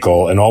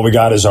vehicle, and all we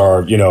got is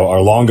our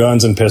long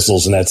guns and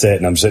pistols, and that's it.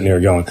 And I'm sitting here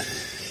going,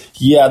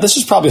 yeah, this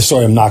is probably a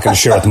story I'm not going to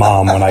share with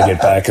Mom when I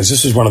get back, because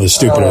this is one of the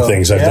stupider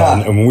things I've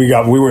done. And when we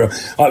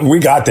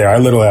got there, I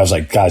was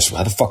like, guys,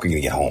 how the fuck are we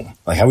going to get home?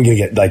 Like, how are we going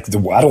to get, like,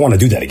 I don't want to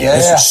do that again.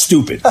 This is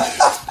stupid.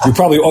 We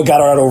probably all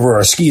got out over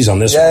our skis on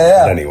this one.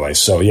 But anyway,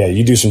 so yeah,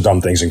 you do some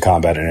dumb things in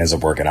combat and it ends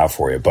up working out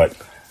for you. But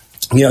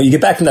you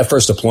get back from that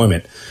first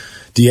deployment.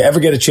 Do you ever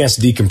get a chance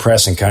to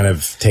decompress and kind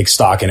of take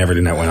stock in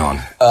everything that went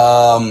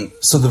on?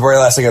 So the very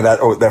last thing of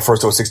that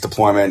first 06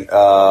 deployment,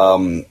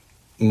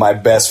 my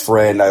best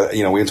friend,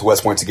 we went to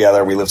West Point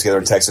together. We lived together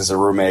in Texas as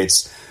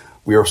roommates.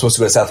 We were supposed to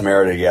go to South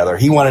America together.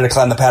 He wanted to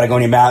climb the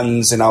Patagonia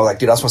Mountains, and I was like,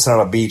 dude, I was supposed to sit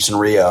on a beach in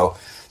Rio.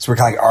 So we're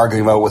kind of like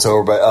arguing about what's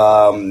over.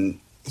 But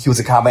he was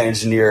a combat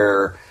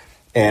engineer,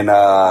 and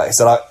he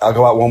said, I'll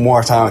go out one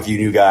more time with you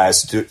new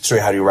guys to show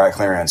you how to do riot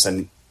clearance.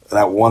 And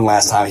that one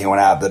last time he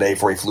went out, the day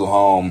before he flew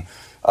home,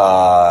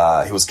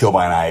 he was killed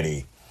by an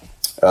IED.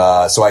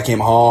 So I came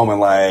home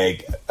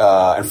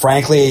and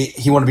frankly,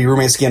 he wanted to be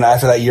roommates again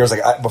after that year.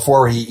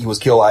 Before he was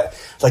killed, I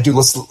was like, dude,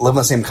 let's live in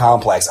the same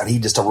complex. I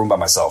need just a room by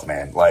myself,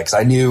 man. Like, 'cause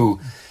I knew,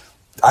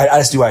 I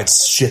just knew I had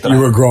shit that you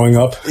were growing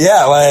up.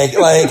 Yeah.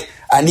 Like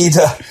I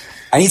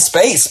need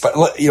space,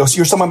 but you're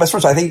still my best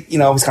friend. So I think,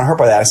 I was kind of hurt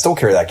by that. I still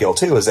carry that guilt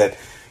too, is that,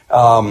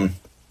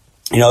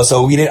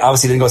 so we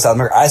obviously didn't go to South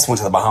America. I just went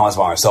to the Bahamas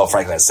by myself,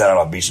 frankly, and sat out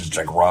on the beach and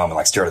drank rum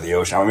and stare at the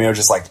ocean. I mean, it was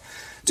just like,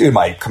 dude,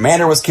 my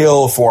commander was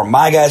killed. 4 of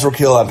my guys were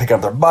killed. I'm picking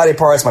up their body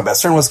parts. My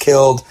best friend was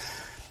killed.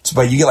 So,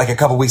 but you get a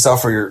couple weeks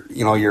off for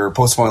your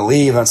post-deployment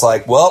leave, and it's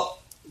like, well,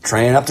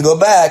 training up to go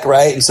back,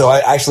 right? And so I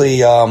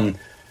actually,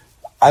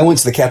 I went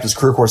to the captain's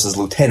career course as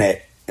lieutenant,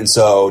 and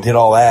so did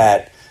all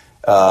that,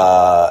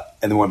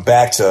 and then went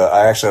back to,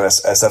 I actually had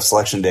a SF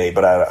selection day,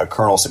 but a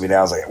colonel sit me down.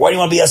 I was like, why do you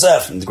want to be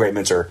SF? And he's a great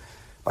mentor.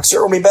 I'm like,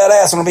 sure, we'll be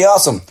badass. I'm going to be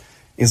awesome.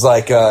 He's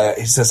like,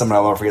 he says something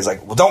I'll never forget. He's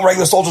like, well, don't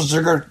regular soldiers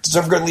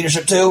deserve good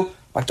leadership too?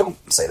 I'm like,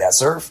 don't say that,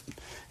 sir.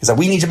 He's like,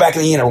 we need you back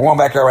in the unit. We're going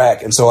back to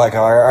Iraq. And so all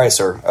right,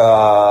 sir.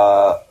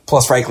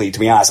 Plus, frankly, to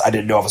be honest, I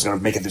didn't know if I was going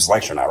to make it through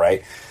selection or not,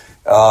 right?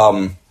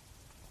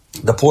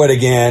 Deployed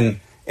again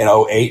in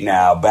 2008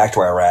 now, back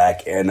to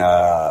Iraq, and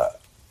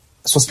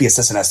supposed to be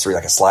assistant S3,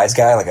 like a slides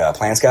guy, like a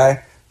plans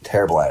guy.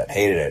 Terrible at it,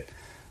 hated it.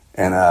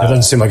 And it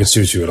doesn't seem like it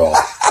suits you at all.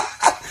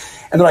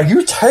 And they're like,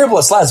 "You're terrible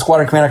at slides." The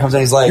squadron commander comes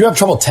in, he's like, "You have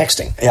trouble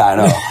texting." Yeah, I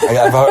know. I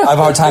have a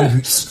hard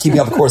time keeping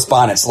up with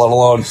correspondence, let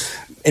alone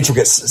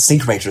intricate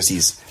sync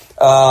matrices.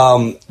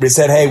 They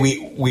said, "Hey,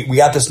 we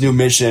got this new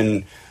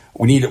mission.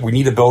 We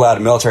need to build out a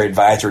military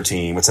advisor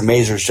team. It's a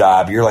major's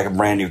job. You're like a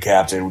brand new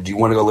captain. Do you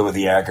want to go live with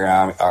the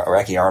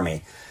Iraqi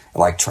army and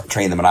like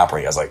train them and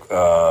operate?" I was like,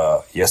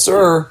 "Yes,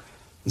 sir."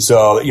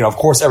 So, of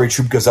course, every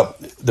troop goes up.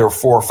 There are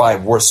 4 or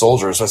 5 worst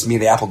soldiers. So it's me,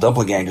 and the Apple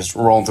Dumpling Gang, just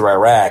rolling through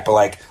Iraq. But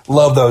like,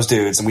 love those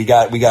dudes, and we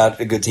got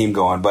a good team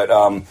going. But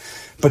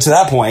to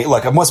that point,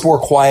 like a much more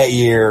quiet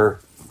year,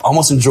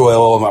 almost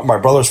enjoyable. My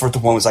brother's first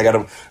deployments, I got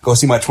to go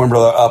see my twin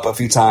brother up a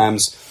few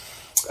times.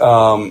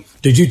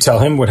 Did you tell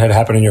him what had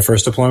happened in your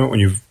first deployment when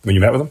you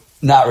met with him?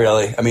 Not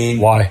really. I mean,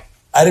 why?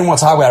 I didn't want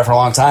to talk about it for a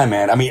long time,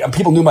 man. I mean,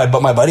 people knew my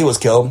buddy was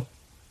killed.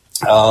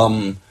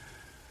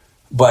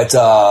 But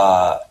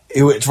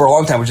for a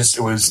long time, it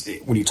was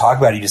when you talk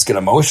about it, you just get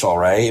emotional,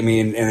 right? I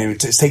mean, and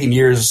it's taken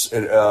years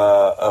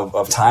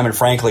of time, and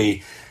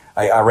frankly,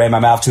 I ran my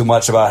mouth too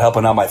much about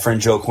helping out my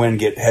friend Joe Quinn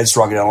get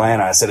headstrong in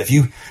Atlanta. I said, if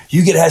you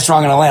get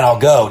headstrong in Atlanta, I'll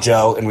go,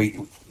 Joe. And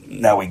we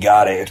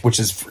got it, which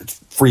is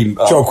free.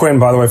 Joe Quinn,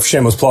 by the way,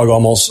 shameless plug,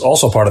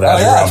 also part of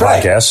that podcast.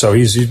 Right. So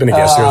he's been a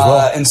guest here as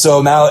well. And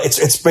so now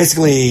it's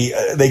basically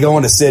they go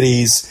into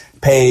cities,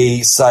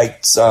 pay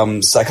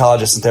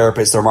psychologists and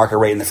therapists their market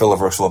rate, and they fill the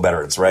virtual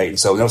veterans, right? And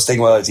so no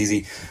stigma, it's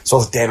easy. So I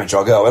was like, damn it,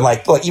 I'll go. And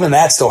like even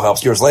that still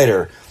helps years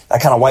later. I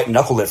kind of white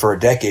knuckled it for a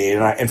decade.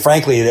 And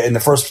frankly, in the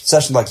first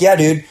session, like, yeah,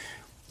 dude,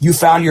 you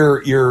found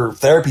your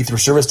therapy through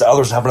service to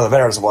others and helping other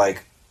veterans. I'm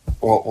like,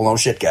 well, no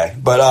shit, guy.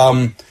 But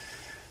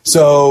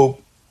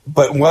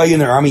while you're in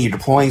the army, you're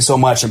deploying so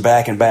much and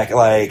back,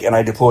 like, and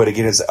I deployed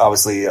again, as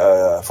obviously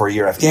for a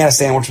year in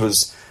Afghanistan, which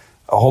was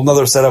a whole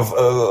nother set of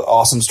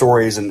awesome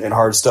stories and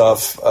hard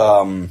stuff.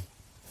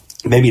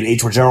 Maybe an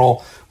H-4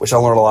 general, which I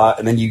learned a lot.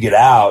 And then you get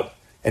out,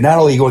 and not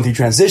only are you going through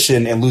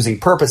transition and losing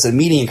purpose and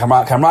meeting and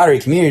camaraderie,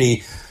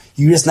 community,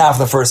 you just now for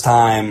the first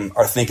time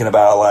are thinking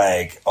about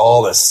like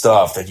all this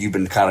stuff that you've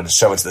been kind of just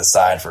shoving to the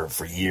side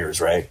for years,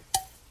 right?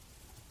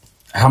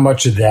 How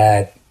much of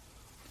that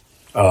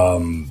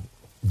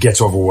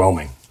gets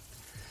overwhelming?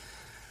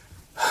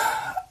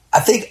 I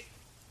think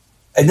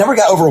it never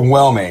got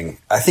overwhelming.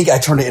 I think I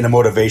turned it into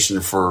motivation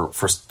for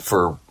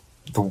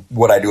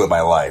what I do with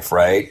my life,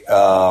 right?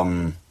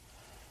 And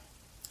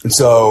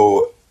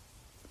so,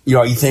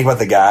 you think about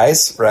the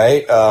guys,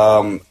 right?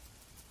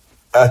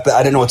 I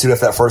didn't know what to do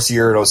after that first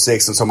year in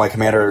 2006, and so my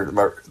commander,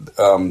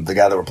 the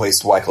guy that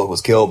replaced Wycliffe, was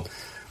killed.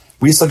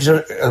 We just looked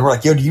at each other and we're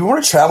like, yo, do you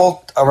want to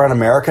travel around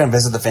America and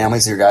visit the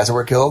families of your guys that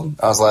were killed?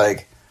 I was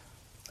like,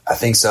 I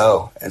think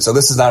so. And so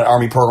this is not an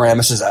Army program.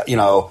 It's just,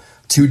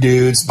 2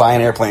 dudes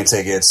buying airplane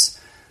tickets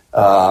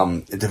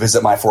to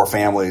visit my 4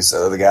 families,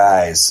 the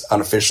guys,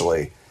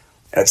 unofficially.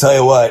 And I tell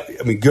you what,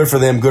 I mean, good for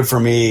them, good for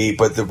me,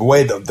 but the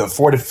way the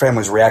 4 different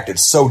families reacted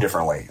so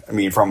differently. I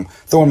mean, from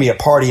throwing me a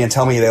party and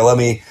telling me they love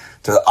me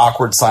to the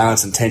awkward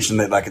silence and tension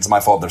that like it's my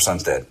fault their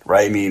son's dead,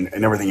 right? I mean,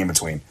 and everything in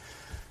between.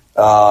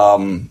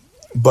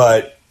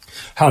 But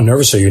how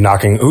nervous are you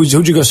knocking?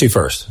 Who'd you go see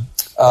first?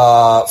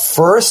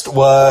 First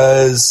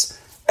was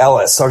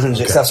Ellis, Staff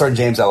Sergeant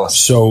James Ellis.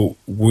 So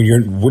what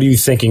are you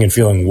thinking and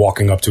feeling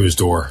walking up to his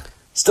door?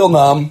 Still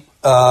numb.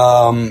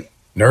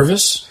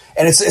 Nervous?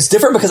 And it's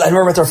different because I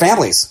never met their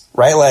families,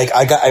 right? Like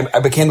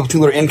I became the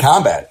platoon leader in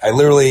combat. I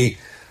literally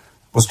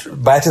was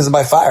baptism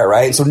by fire,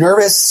 right? And so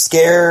nervous,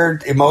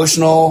 scared,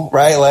 emotional,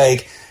 right?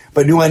 Like,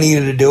 but knew I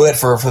needed to do it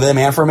for them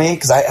and for me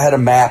because I had a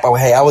map. Oh,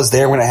 hey, I was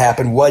there when it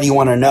happened. What do you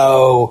want to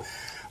know?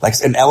 Like,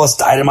 and Ellis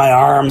died in my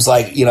arms,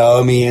 like,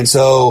 and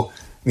so, I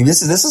mean,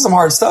 this is some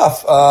hard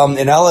stuff.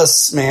 And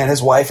Ellis, man,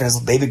 his wife and his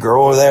baby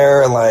girl were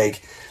there, and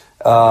like,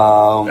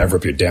 ever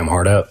rip your damn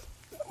heart out.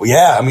 Well,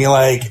 yeah, I mean,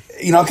 like,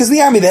 because in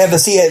the Army they have the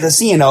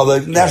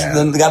CNO, the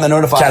guy that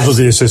notifies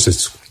casualty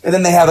assistants. And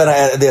then they have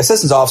the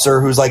assistance officer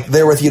who's like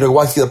there with you to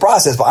walk through the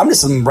process. But I'm just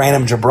some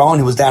random jabron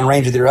who was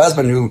downrange with your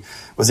husband who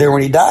was there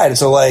when he died. And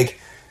so like,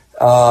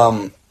 they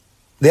all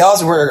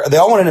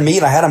wanted to meet.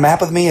 And I had a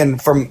map with me,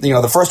 and from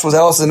the first was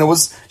Ellis, and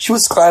she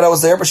was glad I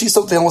was there, but she's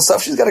still dealing with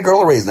stuff. She's got a girl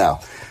to raise now.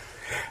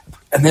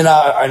 And then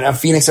in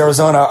Phoenix,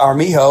 Arizona,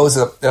 Armijo is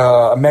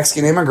a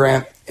Mexican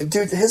immigrant. And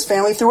dude, his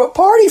family threw a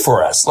party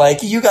for us.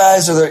 Like, you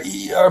guys are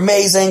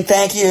amazing.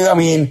 Thank you. I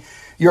mean,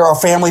 you're our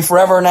family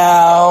forever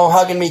now,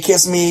 hugging me,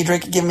 kissing me,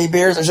 drinking, giving me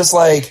beers. It's just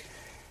like,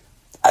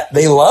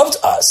 they loved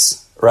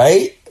us,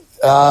 right?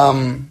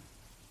 And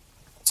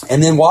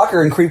then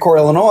Walker in Creve Coeur,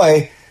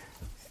 Illinois,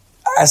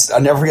 I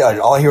never forget,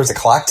 all I hear was a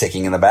clock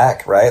ticking in the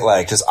back, right?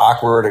 Like, just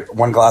awkward,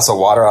 1 glass of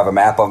water, I have a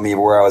map of me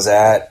where I was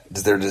at.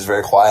 They're just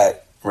very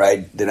quiet,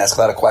 right? Didn't ask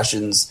a lot of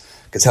questions.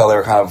 Could tell they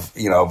were kind of,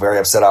 very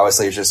upset,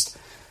 obviously. It's just,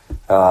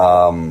 it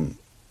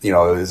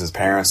was his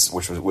parents,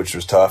 which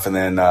was tough. And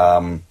then,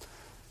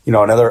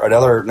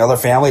 another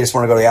family just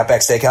want to go to the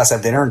Outback Steakhouse,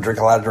 have dinner, and drink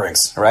a lot of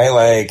drinks, right?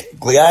 Like,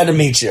 glad to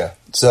meet you.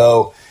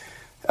 So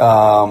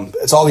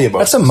it's all the above.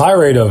 That's a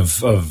myriad of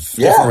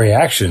different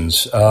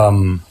reactions.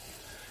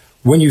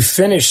 When you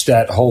finished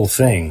that whole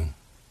thing,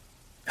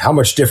 how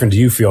much different do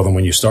you feel than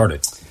when you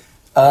started?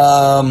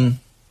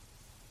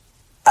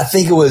 I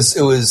think it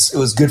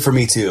was good for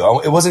me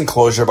too. It wasn't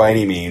closure by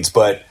any means,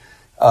 but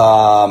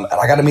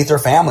I got to meet their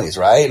families,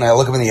 right? And I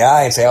look them in the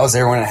eye and say, I was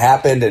there when it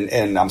happened,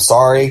 and I'm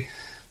sorry,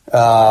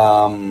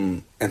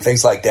 and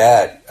things like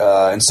that.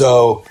 And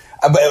so,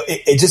 but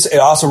it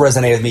also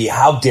resonated with me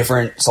how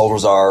different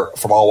soldiers are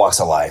from all walks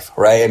of life,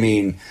 right? I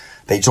mean,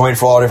 they join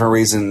for all different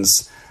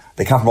reasons.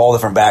 They come from all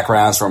different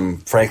backgrounds, from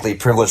frankly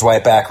privileged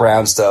white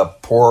backgrounds to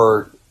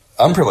poor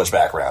unprivileged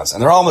backgrounds,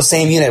 and they're all in the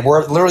same unit.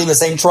 We're literally in the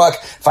same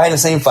truck, fighting the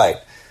same fight.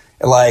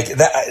 Like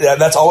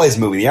that's always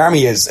moving. The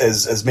Army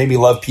has made me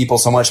love people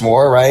so much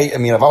more, right? I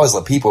mean, I've always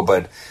loved people,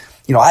 but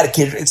I had a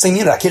kid, same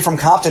unit, a kid from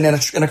Compton and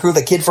a crew with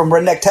a kid from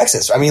Redneck,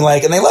 Texas. I mean,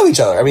 like, and they love each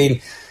other. I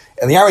mean,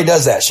 and the Army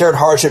does that: shared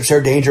hardship,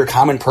 shared danger,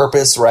 common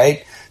purpose,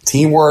 right?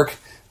 Teamwork.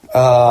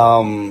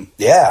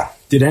 Yeah.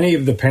 Did any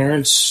of the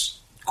parents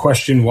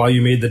question why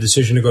you made the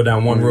decision to go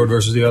down one road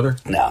versus the other?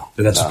 No.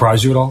 Did that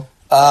surprise you at all?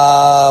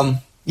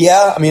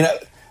 Yeah. I mean,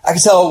 I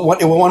could tell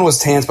one was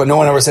tense, but no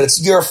one ever said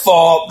it's your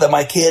fault that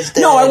my kids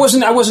did. No, I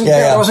wasn't. I wasn't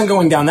Yeah.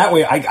 going down that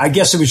way. I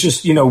guess it was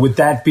just with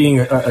that being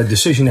a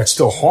decision that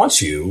still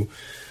haunts you.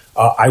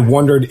 I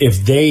wondered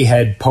if they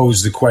had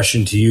posed the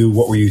question to you.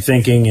 What were you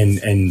thinking,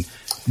 and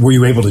were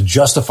you able to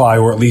justify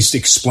or at least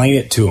explain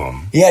it to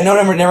them? Yeah, none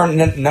of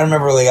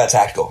them really got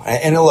tactical.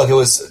 And look, it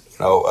was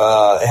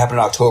it happened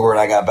in October, and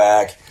I got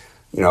back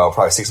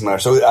probably 6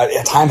 months. So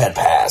time had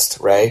passed,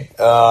 right?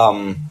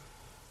 No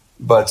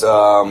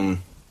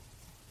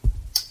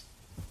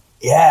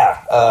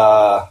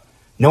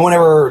one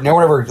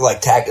ever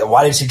like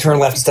why did you turn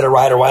left instead of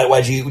right, or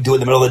why did you do it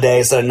in the middle of the day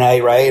instead of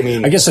night, right? I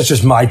mean, I guess that's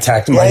just my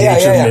tact and my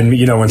nature. Yeah. And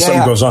when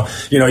something goes on,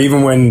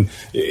 even when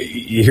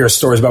you hear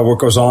stories about what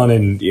goes on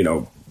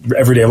in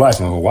everyday life,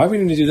 I'm like, well, why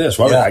would we do this?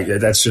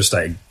 That's just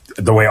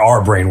the way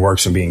our brain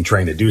works and being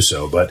trained to do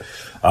so. But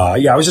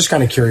I was just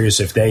kind of curious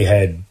if they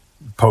had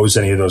posed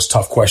any of those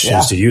tough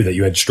questions to you that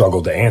you had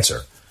struggled to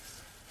answer.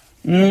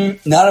 None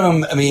of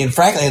them. I mean,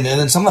 frankly, and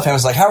then some of the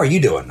families like, "How are you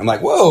doing?" I'm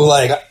like, "Whoa,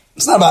 like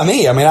it's not about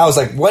me." I mean, I was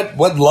like,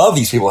 "What love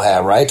these people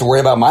have, right? To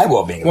worry about my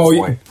well-being."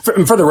 Well,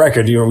 for the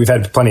record, we've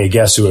had plenty of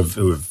guests who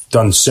have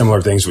done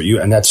similar things with you,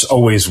 and that's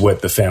always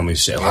what the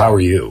families say. How are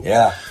you?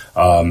 Yeah.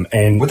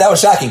 And that was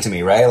shocking to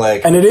me, right?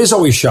 Like, and it is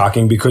always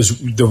shocking because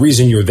the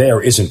reason you're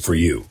there isn't for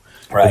you.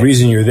 Right. The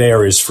reason you're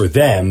there is for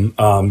them.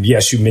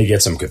 Yes, you may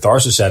get some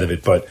catharsis out of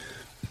it, but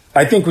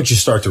I think what you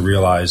start to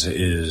realize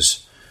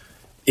is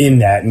in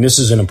that, and this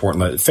is an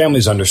important,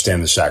 families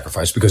understand the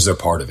sacrifice because they're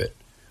part of it,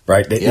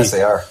 right? Yes,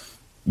 they are.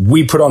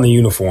 We put on the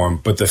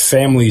uniform, but the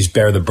families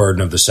bear the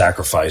burden of the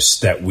sacrifice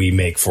that we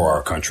make for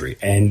our country.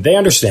 And they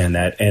understand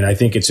that. And I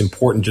think it's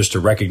important just to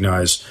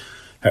recognize,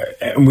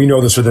 and we know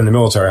this within the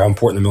military, how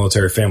important the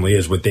military family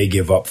is, what they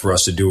give up for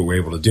us to do what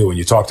we're able to do. And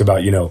you talked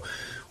about,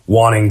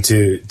 wanting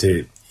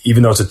to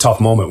even though it's a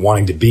tough moment,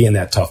 wanting to be in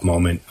that tough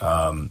moment.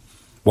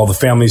 While the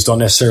families don't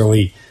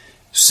necessarily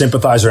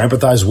sympathize or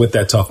empathize with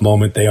that tough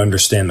moment, they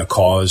understand the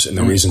cause and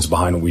the reasons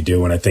behind what we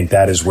do. And I think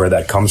that is where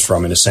that comes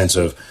from, in a sense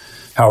of,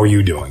 how are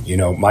you doing?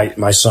 My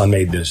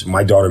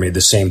daughter made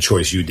the same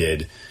choice you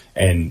did.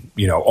 And,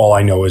 all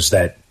I know is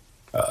that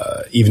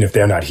even if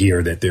they're not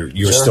here, that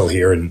you're still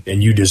here, and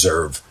you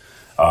deserve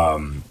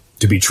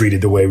to be treated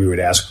the way we would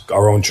ask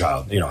our own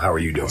child, how are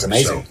you doing? It's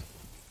amazing.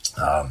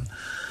 So,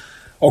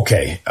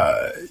 okay.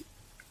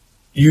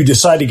 You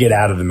decide to get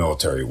out of the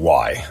military.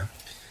 Why?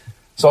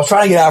 So I was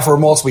trying to get out for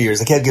multiple years.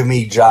 They kept giving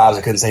me jobs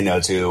I couldn't say no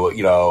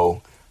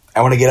to.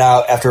 I want to get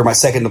out after my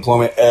second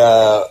deployment.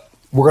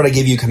 We're going to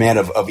give you command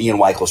of Ian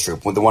Weikel's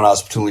troop. When the one I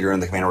was platoon leader in,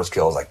 the commander was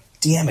killed. I was like,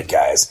 damn it,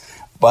 guys.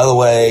 By the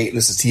way,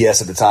 this is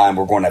TS at the time.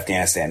 We're going to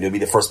Afghanistan. It'll be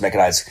the first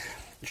mechanized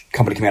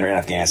company commander in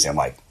Afghanistan. I'm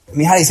like,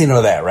 how do you say no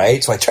to that,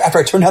 right? So after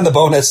I turned down the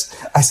bonus,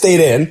 I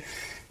stayed in.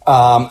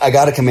 I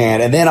got a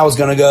command. And then I was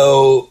going to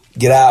go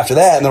get out after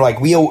that. And they're like,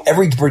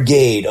 every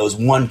brigade owes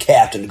one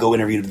captain to go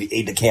interview the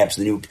aide de camp to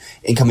the new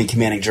incoming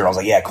commanding general. I was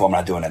like, yeah, cool, I'm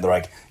not doing it. They're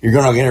like, you're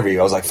going to interview.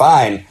 I was like,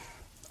 fine.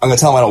 I'm going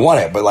to tell them I don't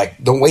want it,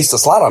 but don't waste a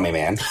slot on me,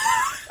 man.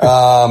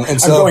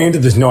 And so I'm going into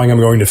this knowing I'm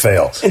going to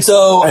fail. And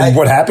so,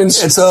 what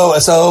happens? And so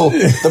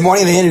the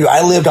morning of the interview,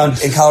 I lived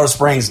in Colorado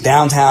Springs,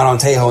 downtown on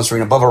Tejon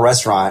Street, above a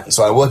restaurant. And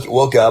so I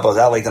woke up. I was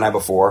out late the night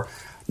before.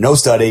 No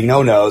studying,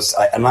 no notes.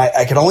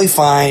 I could only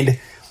find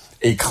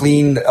a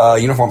clean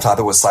uniform top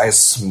that was size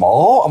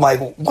small. I'm like,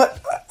 what?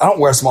 I don't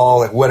wear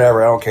small.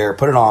 Whatever. I don't care.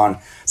 Put it on.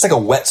 It's like a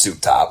wetsuit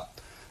top.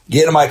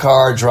 Get in my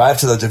car, drive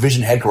to the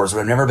division headquarters,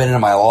 where I've never been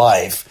in my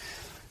life.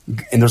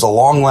 And there's a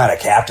long line of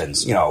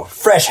captains,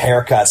 fresh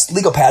haircuts,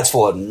 legal pads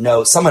full of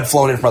notes. Some had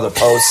flown in from other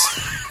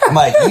posts. I'm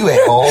like, you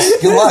a-holes,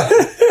 good luck.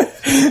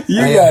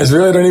 You guys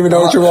really don't even know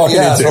what you're walking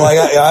into. So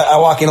I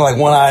walk in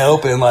one eye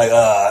open,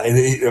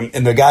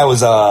 and the guy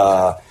was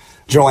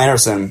General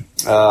Anderson,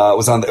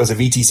 was a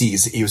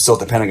VTC. He was still at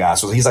the Pentagon,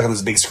 so he's like on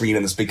this big screen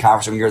in this big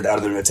conference room here at the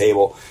other end of the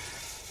table.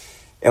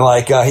 And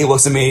like he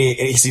looks at me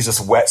and he sees this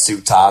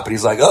wetsuit top and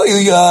he's like, "Oh,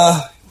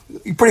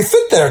 you're pretty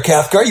fit there,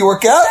 Cathcart. You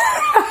work out?"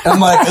 And I'm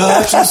like,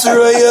 "Actually,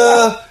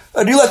 sir,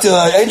 I do like to.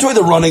 I enjoy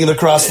the running and the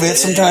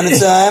CrossFit from time to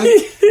time."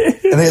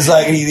 And he's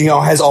like, he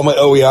has all my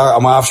OER,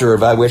 all my offshore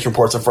evaluation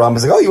reports are from.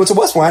 He's like, "Oh, you went to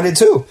West Point? I did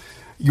too.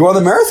 You were on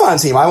the marathon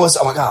team. I was."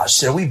 Oh my gosh,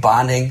 shit, are we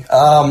bonding?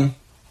 And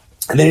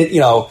then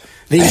I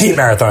hate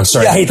marathons,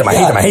 sir. I hate them. And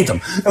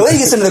then he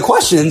gets into the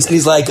questions and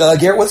he's like,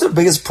 "Garrett, what's the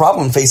biggest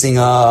problem facing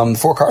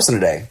Fort Carson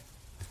today?"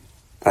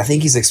 I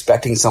think he's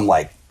expecting some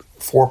like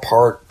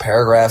 4-part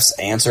paragraphs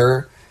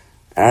answer,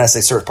 and I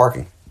say, "Sir, it's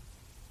parking."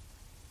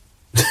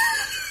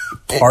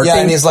 Parking?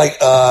 Yeah, and he's like,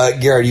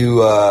 "Garrett,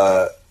 you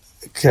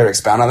care to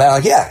expound on that?" I'm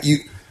like, "Yeah,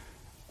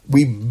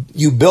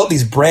 you built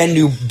these brand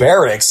new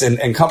barracks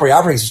and company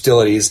operating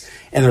facilities,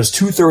 and there's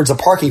 2/3 of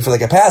parking for the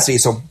capacity.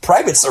 So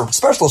privates or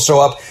specialists show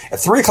up at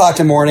 3:00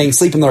 in the morning,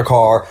 sleep in their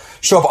car,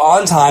 show up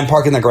on time,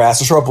 park in the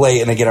grass, or show up late,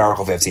 and they get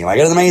Article 15. Like,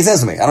 it doesn't make any sense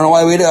to me. I don't know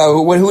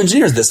why who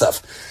engineers this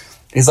stuff."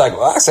 He's like,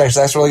 "Well, that's a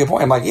really good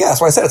point." I'm like, "Yeah,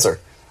 that's why I said it, sir."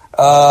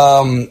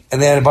 And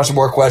then a bunch of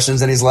more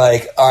questions, and he's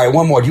like, "All right,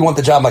 one more. Do you want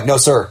the job?" I'm like, "No,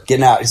 sir.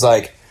 Getting out." He's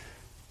like,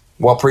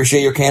 "Well,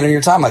 appreciate your candor and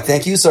your time." I'm like,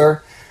 "Thank you,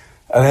 sir."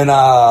 And then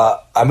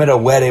I'm at a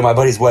wedding, my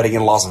buddy's wedding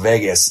in Las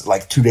Vegas.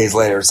 Like 2 days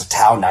later, it's a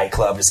town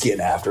nightclub, just getting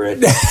after it.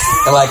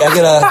 And like I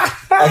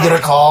get a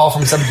call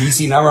from some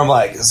DC number. I'm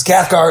like, "This is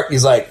Cathcart."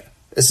 He's like,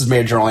 "This is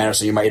Major General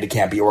Anderson. You might need to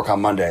camp, but you work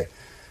on Monday."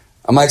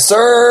 I'm like,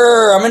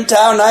 "Sir, I'm in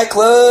town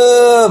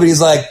nightclub." And he's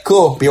like,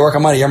 "Cool, be work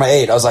on Monday. You're my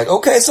 8." I was like,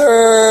 "Okay,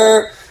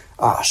 sir."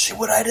 Oh shit,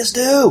 what did I just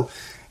do?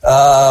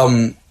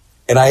 And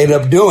I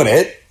ended up doing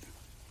it.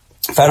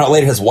 Found out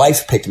later his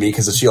wife picked me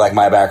because she liked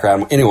my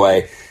background.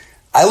 Anyway,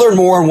 I learned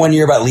more in 1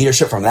 year about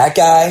leadership from that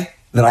guy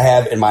than I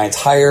have in my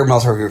entire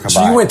military career combined.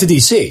 So you went to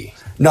DC?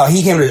 No,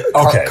 he came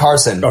to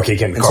Carson. Okay, he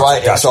came to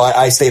Carson. So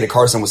I stayed at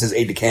Carson, was his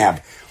aide de camp.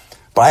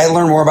 But I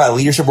learned more about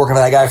leadership working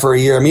for that guy for a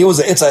year. I mean,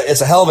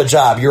 it's a hell of a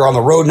job. You're on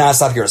the road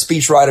nonstop. You're a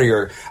speechwriter.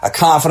 You're a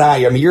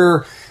confidant. I mean,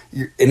 you're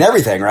in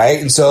everything,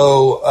 right? And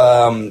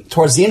so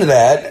towards the end of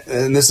that,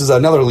 and this is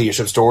another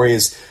leadership story,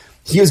 is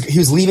he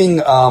was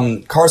leaving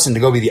Carson to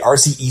go be the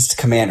RC East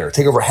commander,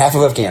 take over half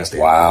of Afghanistan.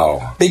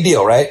 Wow, big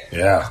deal, right?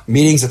 Yeah.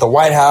 Meetings at the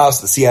White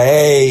House, the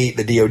CIA,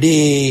 the DoD.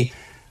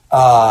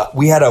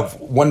 We had a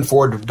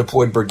 1-4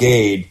 deployed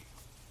brigade.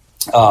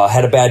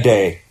 Had a bad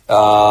day.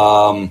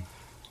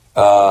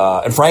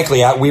 And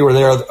frankly, we were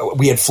there.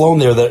 We had flown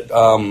there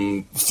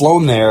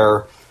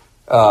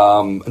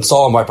and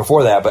saw him right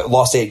before that, but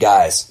lost 8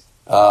 guys.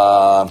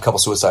 A couple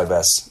suicide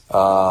vests.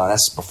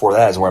 That's before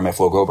that is where I met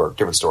Flo Gober.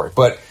 Different story.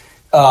 But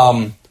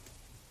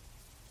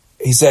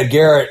he said,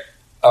 "Garrett,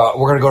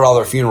 we're going to go to all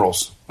their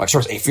funerals." Like,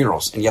 sure, it's 8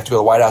 funerals, and you have to go to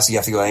the White House. You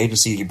have to go to an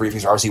agency. You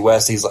briefings RC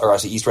West, or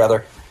RC East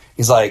rather.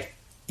 He's like,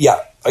 "Yeah,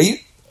 are you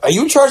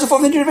in charge of 4th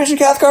Infantry Division,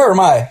 Cathcart, or am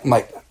I?" I'm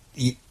like,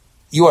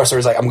 "You are, sir."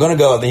 He's like, "I'm going to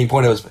go." And then he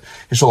pointed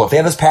his shoulder. "If they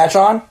have this patch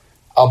on,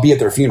 I'll be at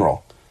their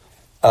funeral."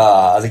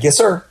 I was like, "Yes,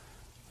 sir."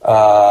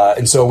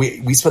 And so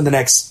we spent the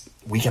next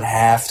week and a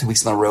half, 2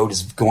 weeks on the road,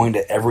 just going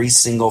to every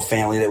single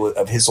family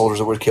of his soldiers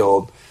that were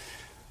killed.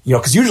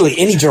 Because usually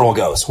any general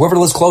goes. Whoever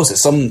lives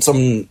closest. Some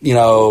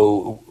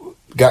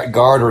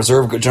guard or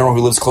reserve general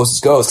who lives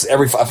closest goes. Because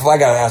every flag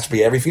guy has to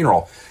be at every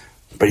funeral.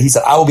 But he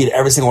said, "I will be at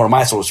every single one of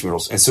my soldiers'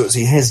 funerals." And so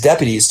his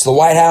deputies to the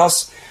White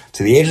House,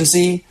 to the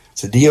agency,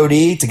 to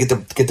DoD to get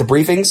the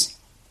briefings.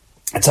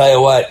 I tell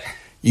you what,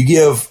 you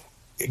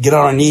get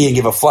on a knee and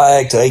give a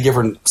flag to 8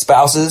 different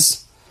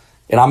spouses,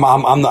 and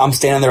I'm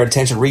standing there at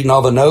attention, reading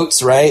all the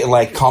notes, right, and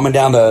like calming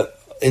down the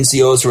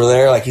NCOs who are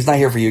there. Like, he's not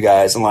here for you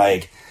guys, and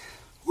like,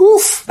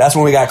 woof. That's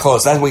when we got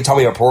close. That's when he told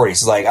me our priorities.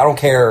 He's like, "I don't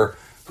care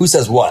who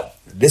says what.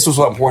 This was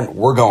what's important.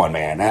 We're going,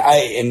 man."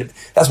 And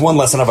that's one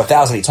lesson of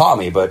 1,000 he taught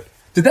me. But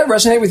did that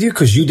resonate with you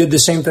because you did the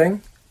same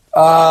thing?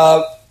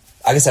 I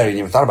guess I didn't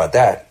even thought about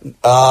that.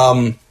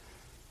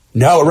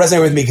 No, it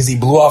resonated with me because he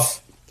blew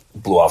off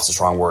is a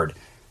strong word.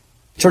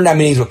 Turned down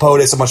meetings with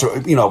POTUS, a bunch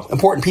of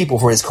important people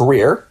for his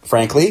career,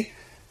 frankly,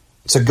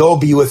 to go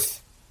be with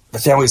the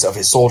families of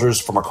his soldiers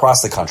from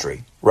across the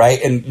country,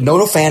 right? And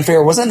no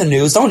fanfare, wasn't in the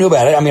news. No one knew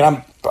about it. I mean,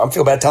 I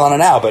feel bad telling it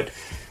now, but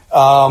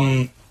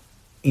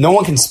no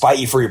one can spite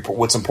you for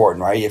what's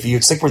important, right? If you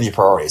stick with your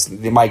priorities,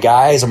 my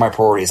guys are my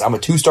priorities. I'm a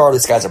 2-star.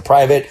 This guy's a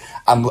private.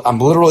 I'm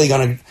literally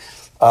going to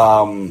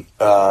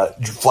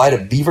fly to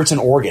Beaverton,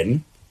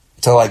 Oregon,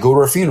 to like go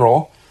to a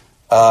funeral,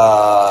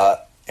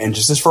 and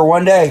just for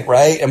one day,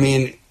 right? I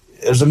mean,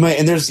 there's a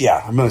million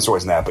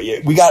stories in that, but yeah,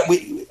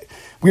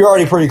 we were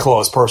already pretty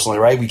close personally,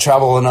 right? We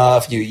travel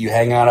enough, you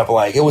hang out up,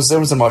 like it was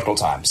an emotional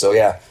time. So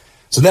yeah,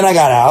 so then I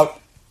got out.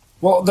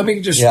 Well, let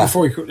me just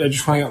before I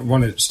just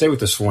want to stay with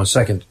this for 1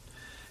 second.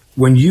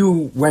 When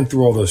you went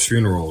through all those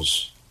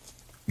funerals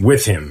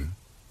with him,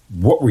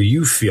 what were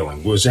you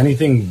feeling? Was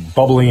anything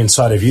bubbling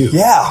inside of you?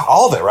 Yeah,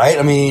 all of it, right?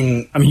 I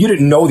mean, you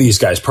didn't know these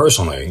guys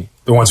personally.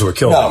 The ones who were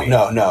killed.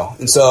 No.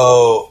 And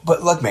so,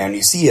 but look, man,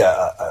 you see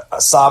a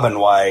sobbing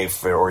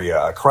wife or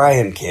a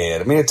crying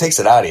kid. I mean, it takes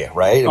it out of you,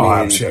 right?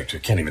 I'm sure. I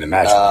can't even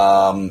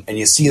imagine. And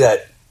you see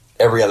that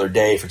every other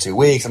day for 2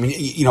 weeks. I mean,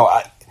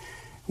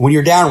 when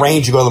you're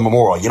downrange, you go to the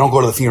memorial. You don't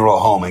go to the funeral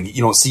home, and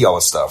you don't see all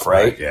this stuff,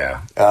 right?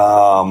 Yeah.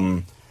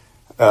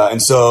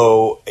 And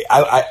so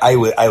I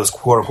was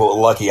quote unquote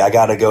lucky. I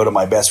got to go to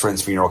my best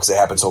friend's funeral because it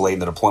happened so late in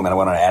the deployment. I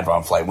went on an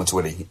Advon flight, went to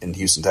it in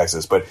Houston,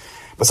 Texas. But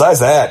besides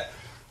that,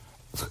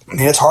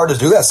 it's hard to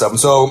do that stuff. And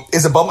so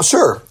is it bubble?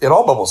 Sure, it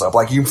all bubbles up.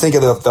 Like you think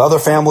of the other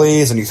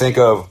families, and you think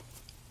of,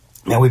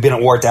 we've been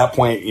at war at that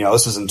point.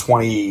 This was in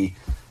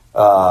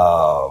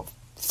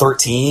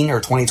 2013 or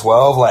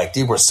 2012. Like,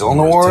 dude, we're still in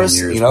the wars.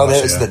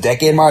 It's the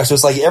decade mark. So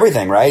it's like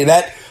everything, right? And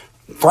that,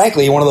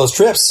 frankly, one of those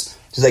trips.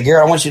 She's like,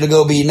 Garrett, I want you to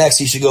go be next.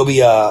 You should go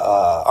be a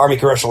Army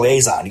Congressional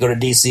Liaison. You go to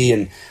D.C.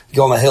 and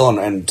go on the Hill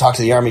and talk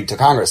to the Army, to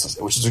Congress,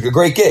 which is a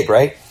great gig,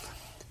 right?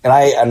 And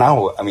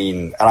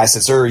I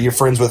said, sir, you're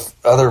friends with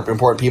other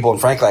important people,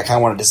 and frankly, I kind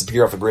of want to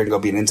disappear off the grid and go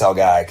be an intel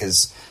guy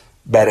because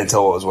bad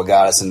intel was what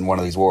got us in one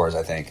of these wars,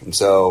 I think. And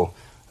so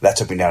that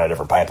took me down a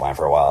different pipeline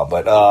for a while.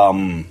 But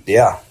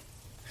yeah.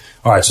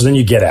 All right, so then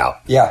you get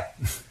out. Yeah.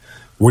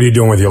 What are you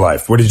doing with your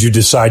life? What did you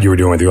decide you were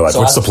doing with your life?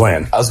 What's the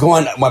plan?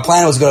 My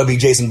plan was going to be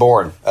Jason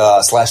Bourne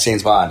 /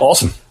 James Bond.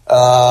 Awesome.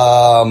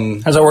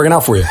 How's that working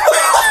out for you?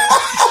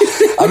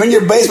 I'm in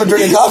your basement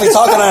drinking coffee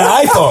talking on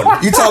an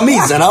iPhone. You tell me,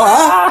 Zeno,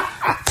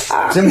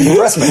 huh? Jimmy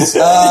Christmas. So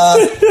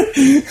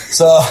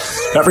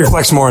that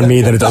reflects more on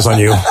me than it does on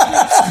you.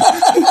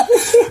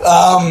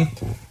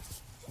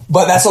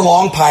 But that's a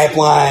long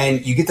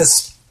pipeline. You get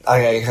this.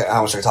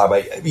 How much should I talk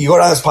about? You go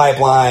down this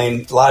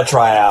pipeline, a lot of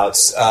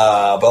tryouts,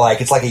 but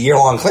like it's like a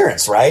year-long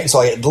clearance, right?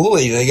 So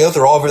literally they go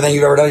through everything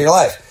you've ever done in your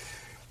life.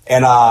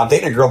 And I'm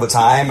dating a girl at the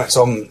time,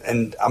 so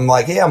I'm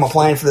like, yeah, I'm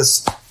applying for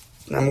this.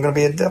 I'm going to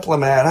be a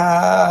diplomat.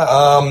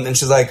 And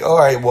she's like, all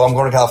right, well, I'm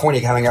going to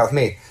California. You can hang out with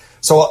me.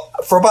 So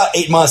for about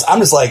 8 months, I'm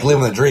just like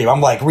living the dream.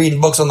 I'm like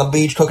reading books on the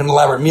beach, cooking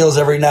elaborate meals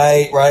every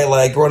night, right?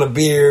 Like growing a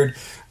beard,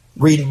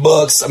 reading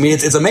books. I mean,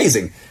 it's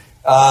amazing.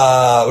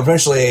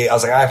 Eventually, I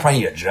was like, I probably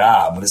need a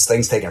job, but this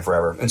thing's taking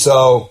forever. And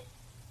so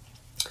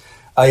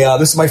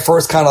this is my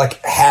first kind of like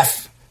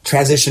half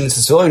transition into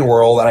the civilian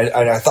world. And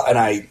I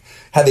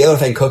had the other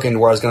thing cooking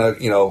where I was going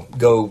to,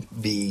 go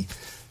be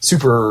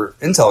super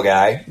intel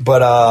guy.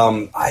 But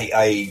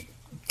I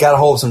got a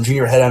hold of some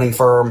junior headhunting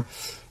firm,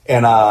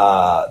 and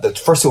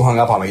the first two hung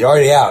up on me. You're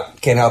already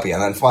out. Can't help you.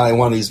 And then finally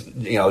one of these,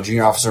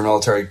 junior officer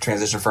military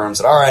transition firms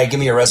said, all right, give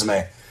me your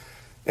resume.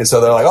 And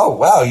so they're like, oh,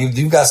 wow,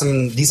 you've got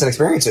some decent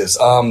experiences.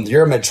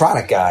 You're a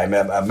Medtronic guy,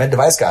 a med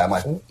device guy. I'm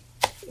like,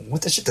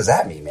 what the shit does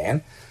that mean,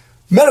 man?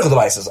 Medical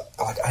devices.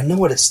 I'm like, I know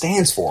what it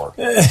stands for.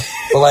 But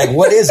like,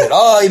 what is it?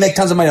 Oh, you make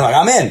tons of money. I'm like,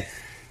 I'm in.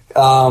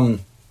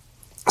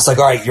 It's like,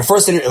 all right, your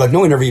first interview, like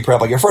no interview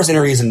prep, like your first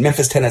interview is in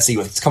Memphis, Tennessee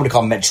with a company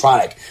called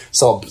Medtronic.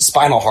 So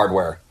spinal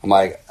hardware. I'm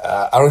like,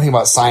 I don't think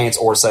about science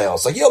or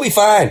sales. Like, you'll be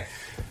fine.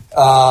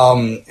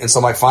 And so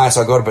I'm like, fine.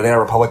 So I go to Banana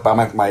Republic,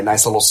 buy my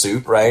nice little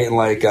suit, right? And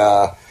like,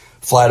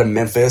 fly to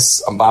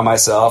Memphis. I'm by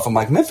myself. I'm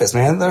like, Memphis,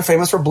 man, they're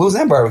famous for blues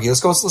and barbecue.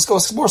 Let's go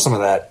explore some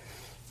of that.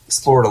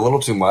 Explored a little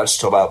too much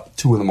till about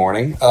 2 a.m.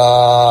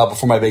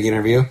 Before my big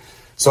interview.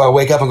 So I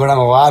wake up and go down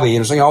the lobby, and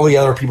there's like all the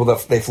other people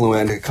that they flew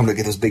in to come to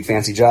get this big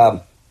fancy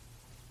job,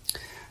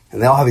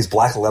 and they all have these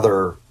black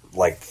leather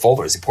like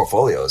folders, these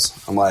portfolios.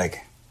 I'm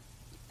like,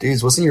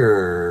 dudes, what's with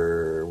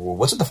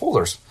the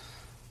folders?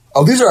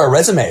 Oh, these are our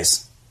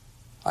resumes.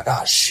 I'm like,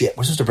 oh shit,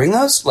 we're supposed to bring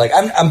those? Like,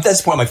 I'm at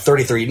this point, I'm like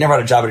 33, never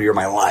had a job in a year of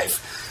my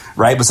life,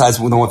 right? Besides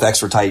the one with the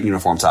extra tight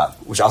uniform top,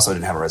 which also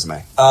didn't have a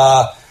resume.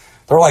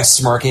 They're like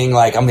smirking,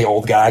 like I'm the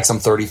old guy because I'm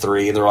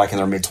 33. They're like in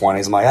their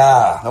mid-20s. I'm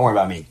like, don't worry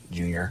about me,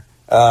 junior.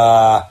 So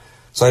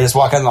I just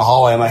walk out in the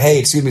hallway. I'm like, hey,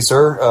 excuse me,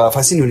 sir. If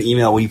I send you an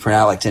email, will you print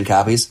out like 10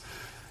 copies?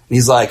 And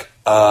he's like,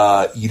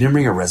 you didn't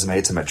bring a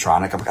resume to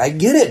Medtronic? I'm like, I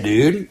get it,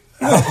 dude.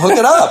 Hook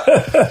it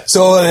up.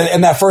 So,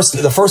 and the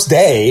first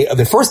day of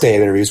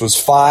interviews was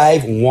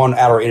 5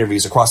 1-hour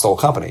interviews across the whole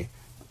company.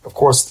 Of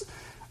course,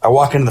 I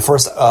walk into the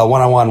first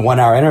one-on-one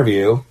 1-hour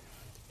interview,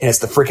 and it's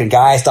the freaking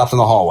guy stopped in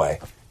the hallway.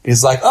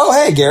 He's like, oh,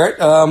 hey, Garrett,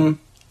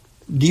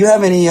 do you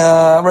have any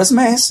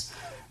resumes?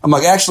 I'm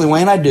like, actually,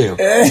 Wayne, I do.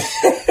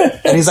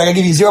 And he's like, I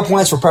give you 0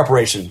 points for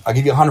preparation. I'll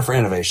give you 100 for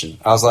innovation.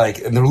 I was like,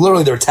 and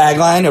literally their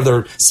tagline of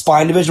their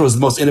spine division was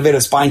the most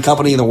innovative spine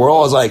company in the world.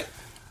 I was like,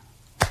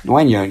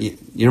 Wayne, you're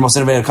the most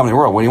innovative company in the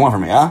world. What do you want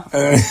from me, huh?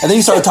 And then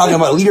you started talking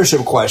about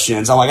leadership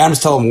questions. I'm like, I'm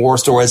just telling war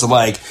stories of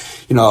like,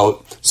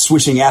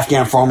 switching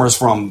Afghan farmers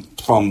from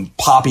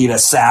poppy to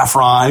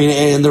saffron.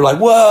 And they're like,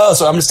 whoa.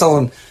 So I'm just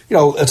telling,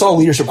 it's all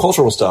leadership,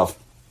 cultural stuff.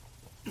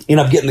 End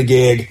up getting the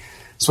gig,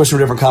 switching to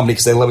a different company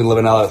because they let me live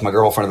in LA with my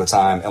girlfriend at the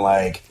time. And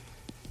like,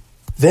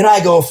 then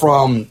I go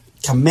from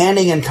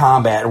commanding in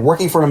combat and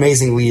working for an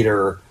amazing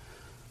leader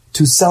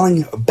to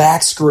selling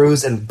back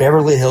screws in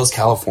Beverly Hills,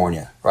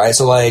 California. Right.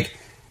 So like,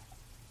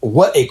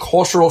 what a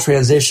cultural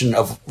transition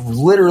of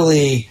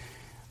literally,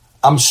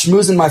 I'm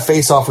schmoozing my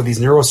face off with these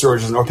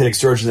neurosurgeons and orthopedic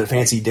surgeons at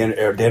fancy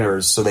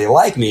dinners, so they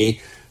like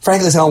me,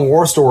 frankly telling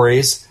war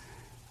stories.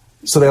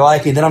 So they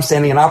like me. Then I'm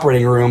standing in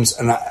operating rooms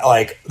and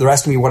they're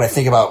asking me what I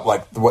think about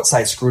like what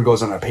side screw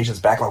goes on a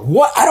patient's back. I'm like,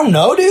 what? I don't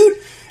know, dude.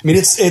 I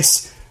mean,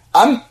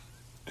 I'm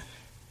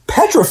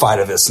petrified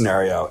of this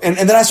scenario. And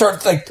then I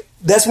start like,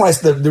 that's when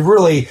the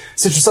really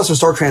stuff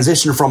start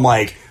transitioning from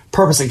like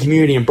purpose and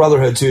community and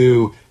brotherhood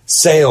to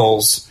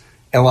sales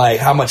and like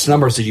how much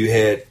numbers do you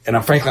hit. And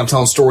I'm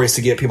telling stories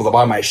to get people to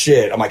buy my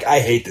shit. I'm like,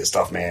 I hate this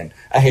stuff, man.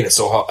 I hate it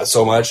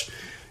so much.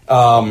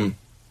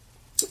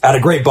 I had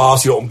a great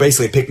boss who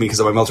basically picked me because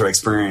of my military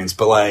experience,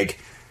 but like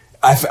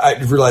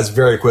I realized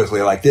very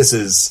quickly, like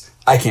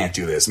I can't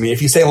do this. I mean,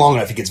 if you stay long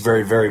enough, it gets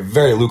very, very,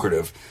 very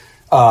lucrative.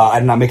 I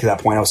did not make it to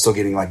that point. I was still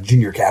getting like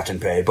junior captain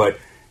pay, but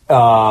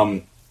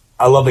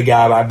I love the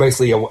guy.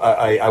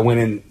 I went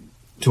in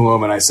to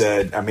him and I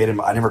said, I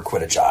never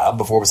quit a job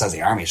before besides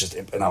the Army. It's just,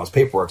 and that was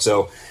paperwork.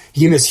 So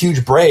he gave me this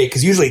huge break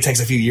because usually it takes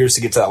a few years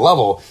to get to that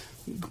level.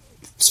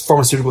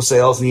 Pharmaceutical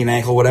sales, knee and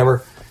ankle,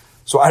 whatever.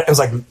 So it was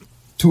like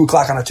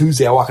 2:00 on a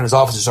Tuesday. I walk in his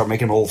office and start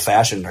making him old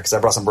fashioned because I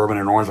brought some bourbon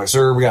and orange. I'm like,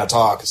 sir, we got to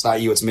talk. It's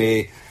not you, it's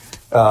me.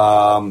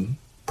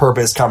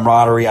 Purpose,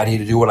 camaraderie. I need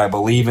to do what I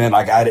believe in.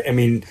 Like, I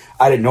didn't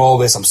know all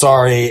this. I'm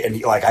sorry.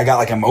 And I got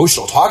like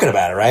emotional talking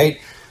about it. Right.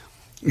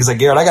 He's like,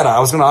 Garrett, I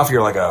was going to offer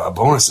you like a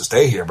bonus to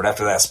stay here, but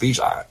after that speech,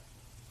 I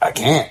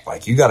can't.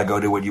 Like, you got to go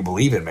do what you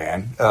believe in,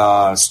 man.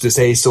 To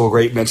say he's still a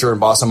great mentor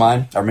and boss of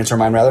mine, or mentor of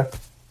mine rather.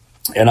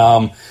 And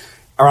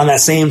around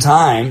that same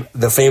time,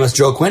 the famous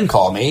Joe Quinn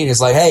called me and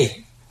he's like,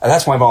 hey, and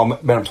that's why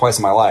I've met him twice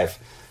in my life.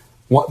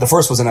 The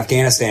first was in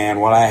Afghanistan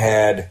when I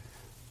had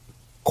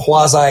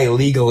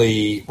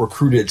quasi-legally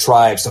recruited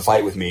tribes to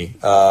fight with me,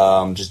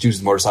 just dudes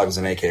with motorcycles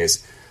and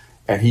AKs.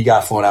 And he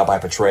got flown out by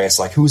Petraeus.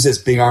 Like, who's this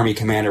big army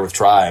commander with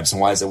tribes,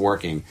 and why is it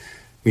working?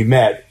 We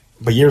met,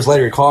 but years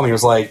later he called me and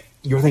was like,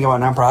 you ever think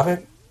about a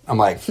nonprofit? I'm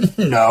like,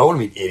 no,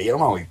 I'm an idiot. I don't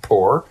want to be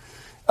poor.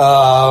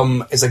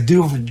 It's like,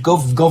 dude, go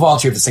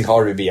volunteer for this thing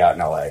called RWB out in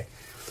LA.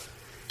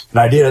 And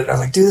I did it. I was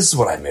like, dude, this is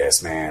what I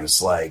miss, man.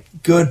 It's like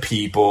good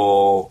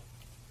people,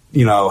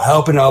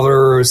 helping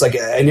others. Like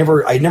I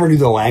never knew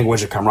the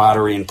language of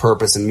camaraderie and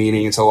purpose and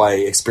meaning until I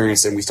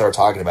experienced it and we started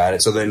talking about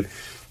it. So then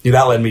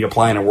that led me to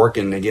applying and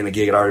working and getting a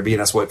gig at RWB, and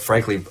that's what,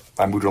 frankly,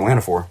 I moved to Atlanta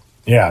for.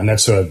 Yeah, and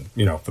that's, for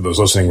those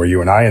listening, where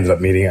you and I ended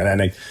up meeting,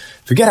 and I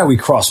forget how we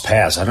crossed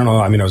paths. I don't know.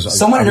 I mean,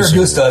 someone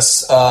introduced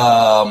us.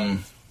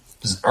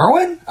 Was it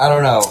Irwin? I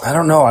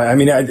don't know.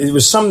 It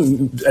was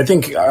I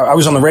think I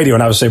was on the radio,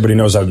 and obviously everybody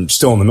knows I'm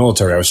still in the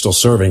military. I was still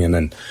serving, and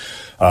then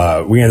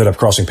we ended up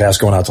crossing paths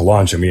going out to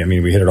lunch, and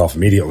we hit it off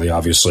immediately,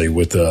 obviously,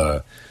 with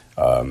the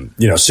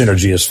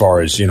synergy as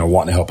far as,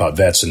 wanting to help out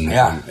vets and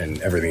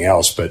everything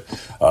else. But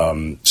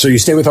so you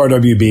stay with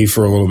RWB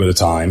for a little bit of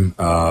time,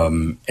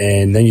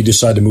 and then you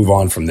decide to move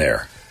on from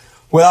there.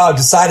 Well, I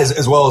decided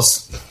as well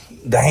as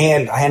the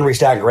hand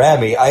reached out and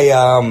grabbed me. I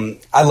love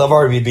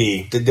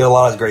RWB. Did a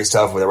lot of great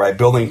stuff with it, right?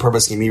 Building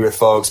purpose and community with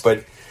folks.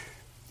 But,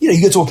 you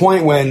get to a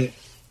point when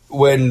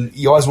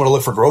you always want to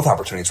look for growth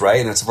opportunities,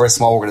 right? And it's a very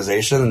small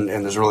organization,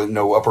 and there's really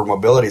no upward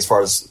mobility as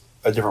far as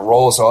a different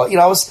role. So,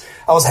 I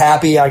was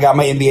happy. I got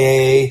my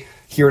MBA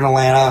here in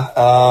Atlanta.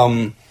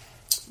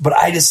 But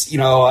I just, I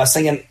was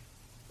thinking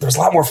there's a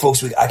lot more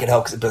folks I could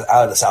help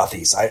out of the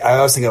Southeast. I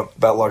always think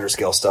about larger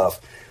scale stuff.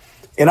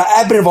 And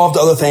I've been involved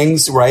in other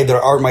things, right, that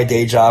aren't my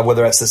day job,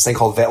 whether it's this thing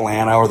called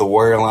Vetlanta or the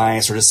Warrior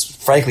Alliance, or just,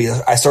 frankly,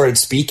 I started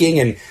speaking,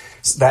 and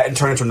that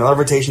turned into another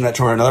invitation,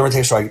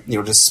 So I,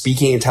 just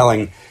speaking and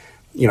telling,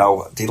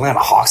 the Atlanta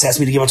Hawks asked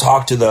me to give a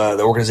talk to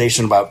the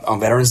organization about on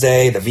Veterans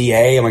Day, the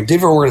VA. I'm like,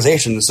 different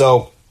organization.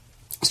 So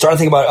I started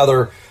thinking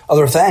about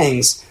other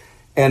things.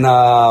 And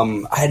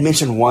I had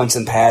mentioned once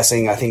in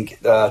passing, I think,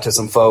 to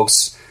some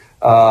folks,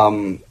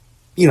 I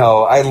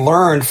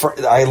learned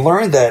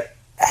that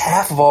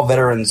half of all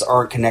veterans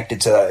aren't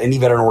connected to any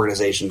veteran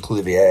organization,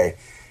 including the VA. I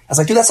was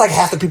like, dude, that's like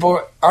half the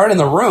people aren't in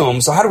the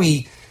room. So how do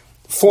we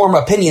form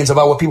opinions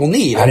about what people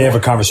need? How do you have a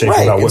conversation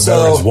about what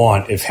veterans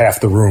want if half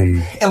the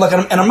room... And look,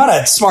 I'm not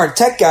a smart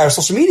tech guy or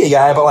social media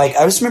guy, but like,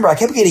 I just remember I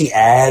kept getting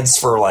ads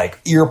for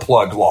like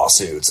earplug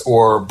lawsuits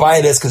or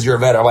buy this because you're a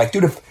veteran. I'm like,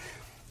 dude,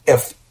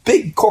 if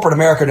big corporate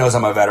America knows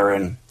I'm a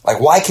veteran, like,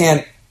 why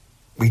can't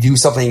we do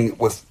something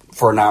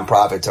for a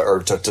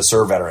nonprofit to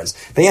serve veterans?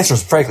 The answer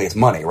is, frankly, it's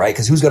money, right?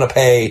 Because who's going to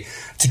pay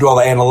to do all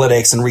the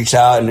analytics and reach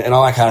out and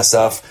all that kind of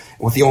stuff?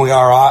 With the only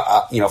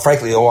ROI,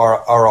 frankly, the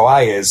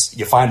ROI is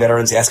you find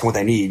veterans, you ask them what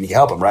they need, and you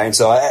help them, right? And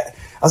so I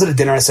was at a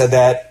dinner and I said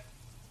that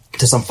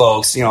to some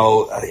folks,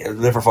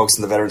 different folks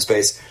in the veteran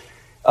space.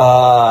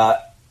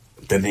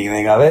 Didn't think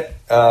anything of it.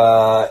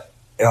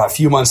 A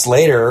few months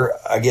later,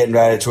 I get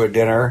invited to a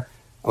dinner.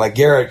 I'm like,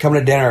 Garrett, come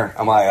to dinner.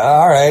 I'm like,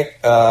 all right.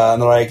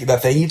 And they're like,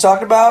 that thing you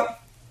talked about?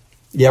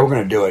 Yeah, we're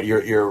going to do it.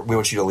 We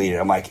want you to lead it.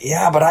 I'm like,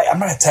 yeah, but I'm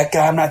not a tech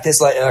guy. I'm not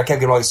this. And I kept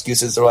getting all these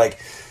excuses. They're like,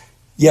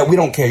 yeah, we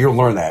don't care. You'll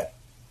learn that.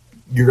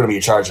 You're going to be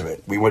in charge of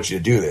it. We want you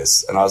to do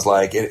this. And I was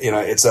like,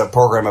 it's a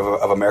program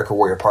of America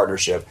Warrior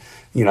Partnership,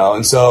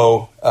 And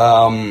so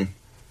I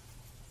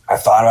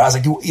thought, I was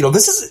like,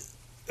 this is,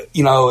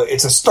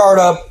 it's a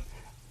startup.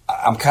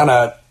 I'm kind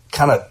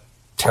of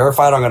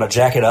terrified I'm going to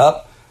jack it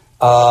up.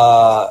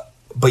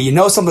 But you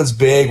know something's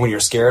big when you're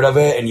scared of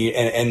it,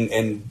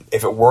 and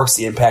if it works,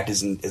 the impact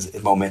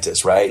is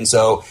momentous, right? And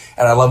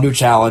I love new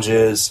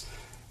challenges.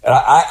 And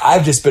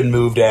I've just been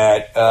moved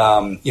at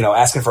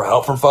asking for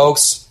help from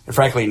folks, and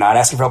frankly, not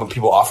asking for help when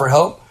people offer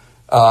help.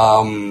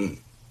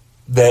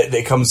 That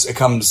it comes.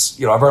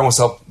 Everyone wants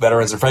to help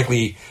veterans, and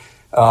frankly,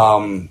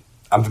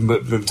 I've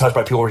been touched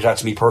by people reach out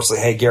to me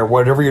personally. Hey, Garrett,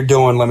 whatever you're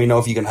doing, let me know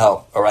if you can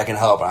help or I can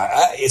help.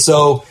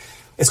 So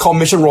it's called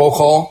Mission Roll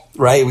Call,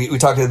 right? We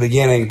talked at the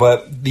beginning,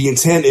 but the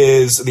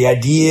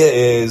idea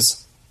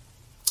is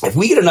if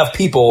we get enough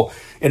people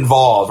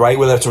involved, right,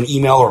 whether it's an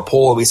email or a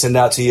poll that we send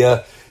out to you,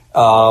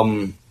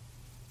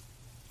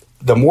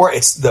 the more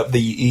it's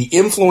the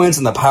influence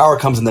and the power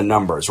comes in the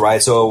numbers,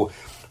 right? So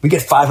we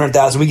get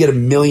 500,000, we get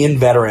 1 million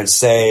veterans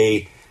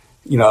say,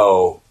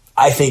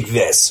 I think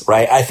this,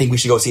 right? I think we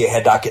should go see a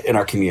head doc in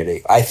our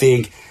community. I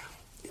think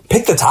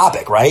pick the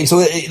topic, right?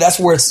 So that's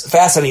where it's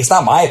fascinating. It's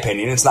not my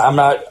opinion.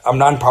 I'm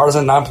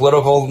nonpartisan,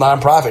 non-political,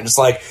 nonprofit. It's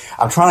like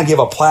I'm trying to give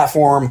a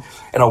platform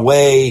in a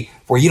way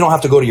where you don't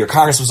have to go to your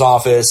congressman's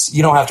office.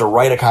 You don't have to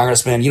write a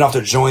congressman. You don't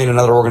have to join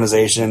another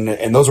organization.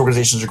 And those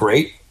organizations are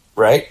great,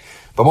 right?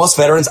 But most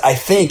veterans, I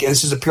think, and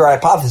this is a pure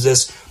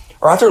hypothesis,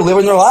 are out there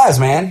living their lives,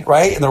 man,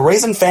 right? And they're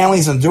raising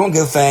families and doing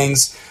good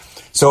things.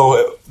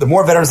 So the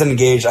more veterans that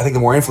engage, I think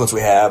the more influence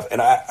we have.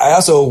 And I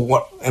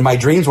also, in my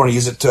dreams, want to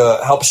use it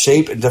to help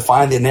shape and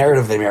define the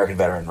narrative of the American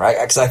veteran, right?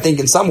 Because I think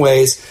in some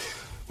ways,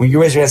 when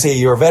you raise your hand and say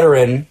you're a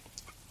veteran,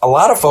 a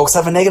lot of folks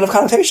have a negative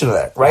connotation to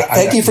that, right?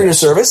 Thank you for your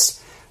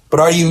service, but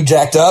are you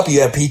jacked up?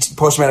 You have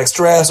post-traumatic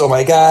stress? Oh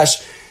my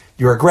gosh,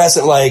 you're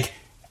aggressive. Like,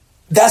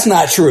 that's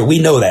not true. We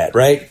know that,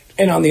 right?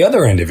 And on the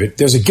other end of it,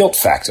 there's a guilt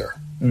factor,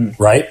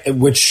 right?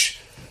 Which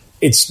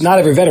it's not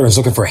every veteran is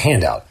looking for a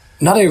handout.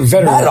 Not every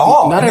veteran. Not at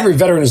all. Not every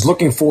veteran is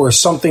looking for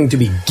something to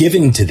be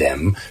given to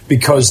them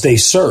because they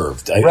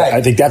served. Right.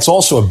 I think that's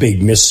also a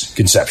big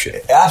misconception.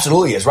 It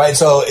absolutely is, right?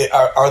 So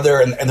are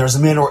there, and there's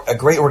a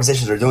great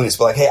organizations that are doing this,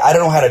 but like, hey, I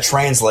don't know how to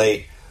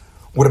translate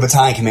what a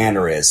battalion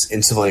commander is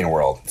in civilian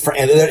world.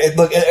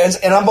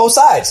 And on both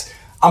sides,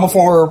 I'm a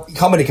former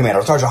company commander. I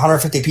was charged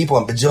 150 people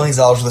and bajillions of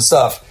dollars for the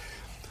stuff.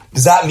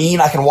 Does that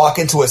mean I can walk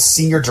into a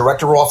senior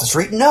director role off the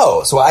street?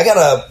 No. So I got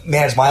to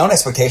manage my own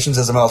expectations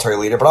as a military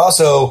leader, but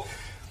also,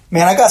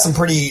 man, I got some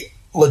pretty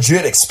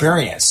legit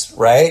experience,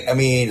 right? I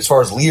mean, as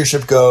far as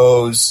leadership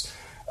goes,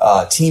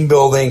 team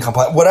building,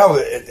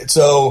 whatever.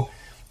 So,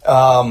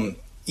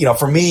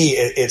 for me,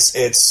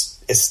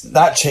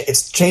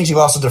 it's changing,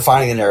 also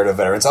defining the narrative of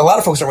veterans. A lot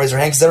of folks don't raise their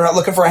hand because they're not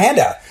looking for a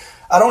handout.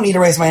 I don't need to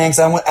raise my hand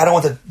because I don't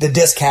want the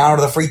discount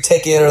or the free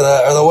ticket or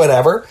the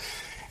whatever.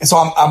 And so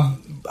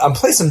I'm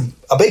placing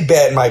a big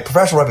bet in my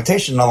professional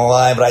reputation on the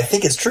line, but I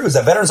think it's true is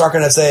that veterans aren't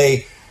going to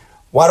say,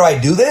 why do I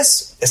do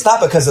this? It's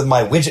not because of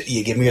my widget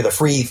you give me or the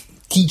free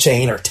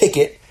keychain or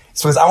ticket.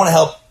 It's because I want to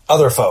help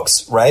other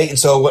folks, right? And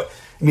so,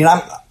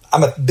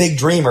 I'm a big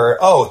dreamer.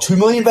 Oh, 2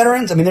 million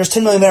veterans? I mean, there's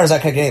 10 million veterans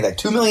not connected to anything.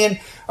 2 million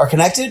are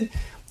connected?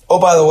 Oh,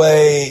 by the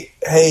way,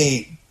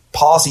 hey,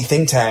 policy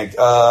think tank,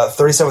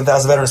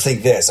 37,000 veterans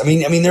think this. I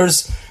mean,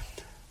 there's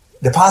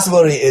the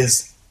possibility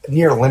is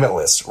near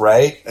limitless,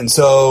 right? And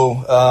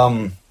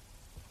so,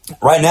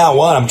 right now,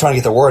 I'm trying to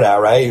get the word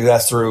out, right?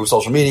 That's through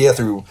social media,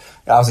 through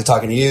obviously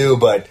talking to you,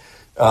 but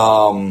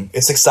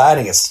it's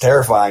exciting, it's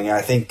terrifying, and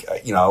I think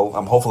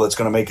I'm hopeful it's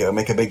going to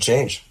make a big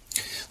change.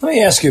 Let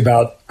me ask you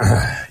about.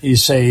 You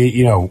say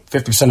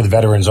 50% of the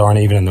veterans aren't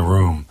even in the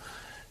room.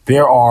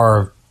 There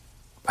are,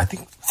 I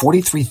think,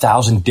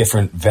 43,000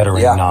 different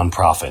veteran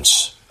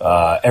nonprofits.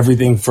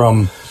 Everything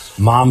from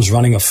moms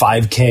running a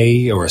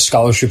 5K or a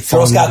scholarship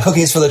fund. Girl Scout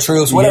cookies for the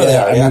troops, whatever they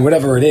are. I mean,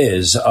 whatever it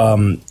is.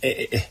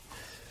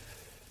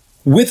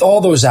 With all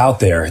those out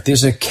there,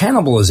 there's a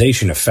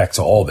cannibalization effect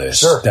to all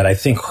this that I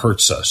think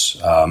hurts us.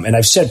 And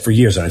I've said for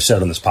years, and I've said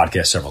it on this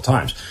podcast several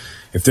times,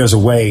 if there's a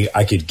way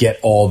I could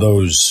get all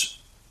those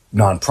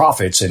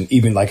nonprofits, and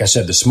even, like I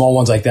said, the small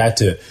ones like that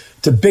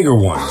to bigger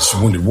ones,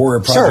 Wounded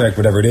Warrior Project,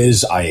 whatever it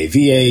is,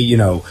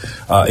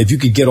 IAVA, if you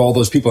could get all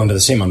those people under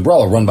the same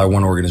umbrella run by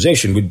one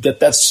organization,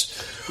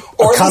 that's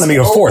economy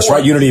of force,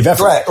 right? Unity of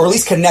effort. Right, or at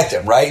least connect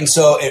them, right? And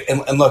so,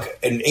 and look,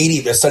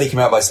 the study came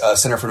out by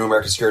Center for New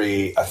American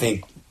Security, I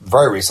think,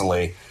 very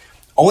recently.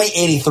 Only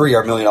 83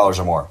 are $1 million or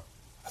more.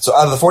 So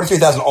out of the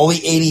 43,000, only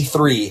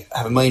 83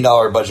 have $1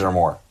 million budget or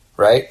more,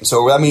 right?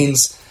 So that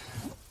means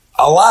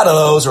a lot of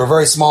those are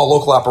very small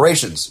local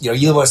operations. You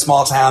live in a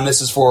small town.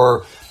 This is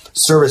for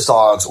service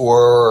dogs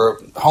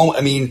or home.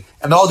 And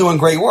they're all doing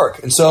great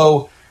work. And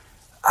so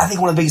I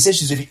think one of the biggest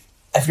issues,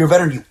 if you're a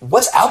veteran,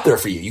 what's out there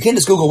for you? You can't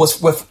just Google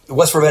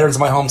what's for veterans in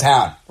my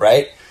hometown,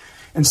 right?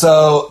 And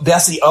so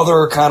that's the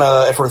other kind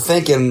of, if we're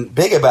thinking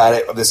big about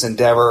it, of this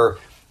endeavor,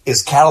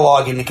 is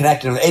cataloging and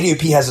connecting. And the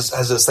ADOP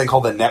has this thing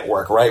called the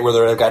network, right,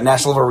 where they've got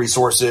national level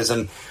resources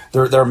and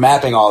they're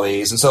mapping all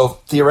these. And so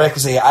theoretically,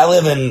 say I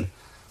live in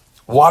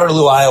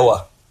Waterloo,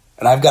 Iowa,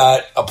 and I've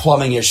got a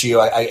plumbing issue.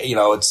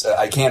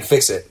 I can't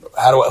fix it.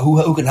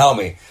 Who can help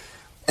me?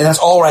 And that's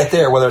all right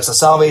there. Whether it's the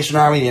Salvation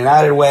Army, the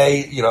United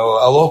Way,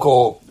 a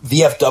local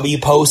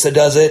VFW post that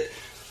does it,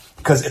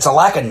 because it's a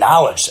lack of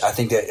knowledge. I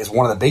think that is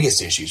one of the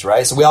biggest issues,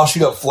 right? So we all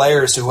shoot up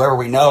flares to whoever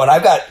we know, and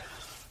I've got,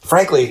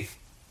 frankly,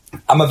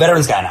 I'm a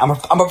veterans guy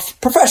now. I'm a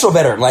professional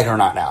veteran, like it or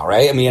not now,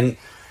 right? I mean,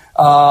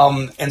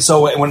 and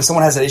so when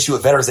someone has an issue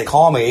with veterans, they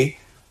call me,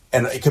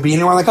 and it could be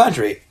anywhere in the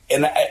country,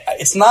 and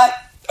it's not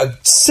a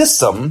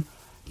system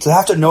to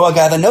have to know a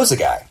guy that knows a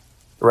guy,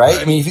 right?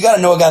 I mean, if you got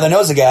to know a guy that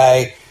knows a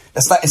guy,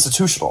 that's not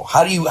institutional.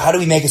 How do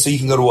we make it so you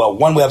can go to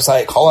one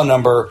website, call a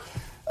number,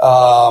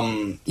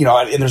 and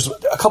there's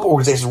a couple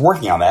organizations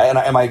working on that,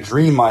 and my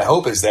dream, my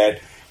hope is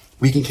that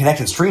we can connect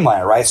and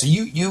streamline it, right? So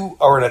you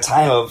are in a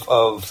time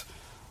of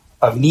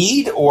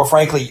need, or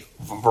frankly,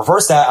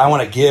 reverse that. I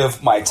want to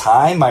give my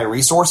time, my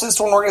resources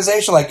to an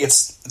organization. Like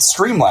it's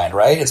streamlined,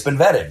 right? It's been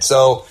vetted.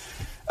 So,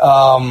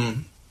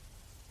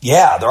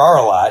 yeah, there are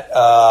a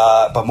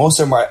lot, but most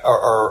of them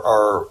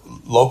are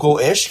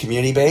local-ish,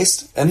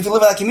 community-based. And if you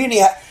live in that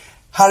community,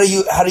 how do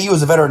you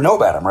as a veteran know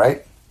about them,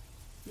 right?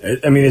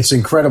 I mean, it's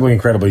incredibly,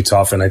 incredibly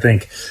tough. And I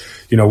think,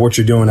 what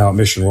you're doing out at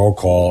Mission Roll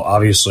Call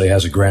obviously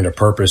has a grander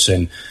purpose.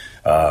 And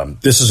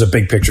this is a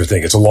big picture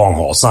thing. It's a long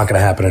haul. It's not going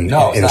to happen in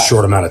a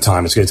short amount of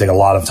time. It's going to take a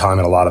lot of time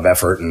and a lot of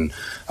effort. And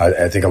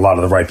I think a lot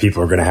of the right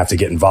people are going to have to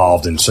get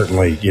involved. And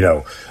certainly,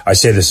 I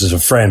say this as a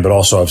friend, but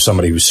also as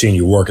somebody who's seen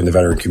you work in the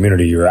veteran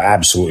community. You're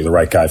absolutely the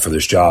right guy for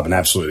this job, and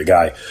absolutely the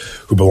guy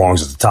who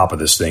belongs at the top of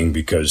this thing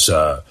because,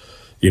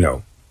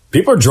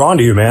 people are drawn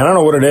to you, man. I don't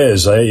know what it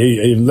is.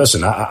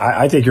 Listen,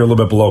 I think you're a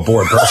little bit below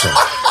board person.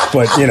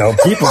 But,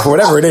 people, for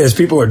whatever it is,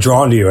 people are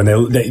drawn to you, and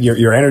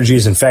your energy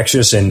is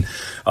infectious. And,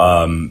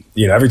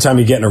 every time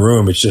you get in a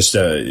room, it's just,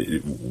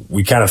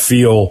 we kind of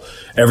feel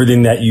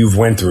everything that you've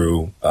went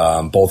through,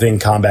 both in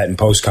combat and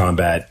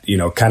post-combat,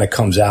 kind of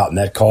comes out, and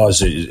that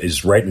cause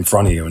is right in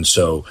front of you. And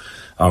so,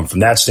 from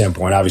that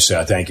standpoint, obviously,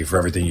 I thank you for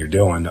everything you're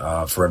doing,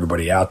 for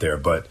everybody out there.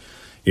 But,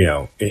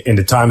 in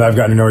the time that I've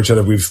gotten to know each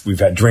other, we've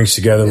had drinks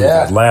together, we've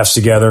had laughs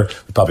together.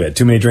 We probably had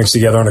too many drinks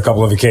together on a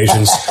couple of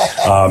occasions.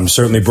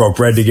 Certainly broke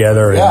bread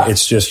together. And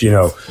it's just,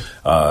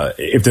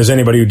 if there's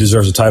anybody who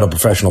deserves a title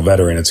professional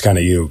veteran, it's kind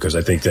of you, because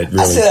I think that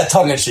really. I say that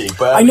tongue in cheek,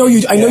 but I know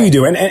you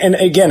do. And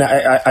again,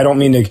 I don't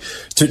mean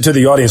to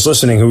the audience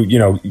listening who,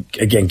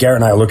 again,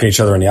 Garrett and I are looking each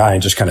other in the eye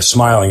and just kind of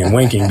smiling and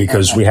winking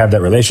because we have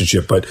that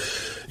relationship. But,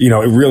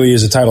 it really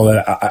is a title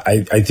that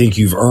I think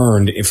you've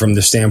earned from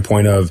the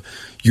standpoint of,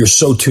 you're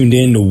so tuned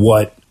in to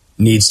what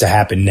needs to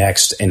happen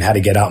next and how to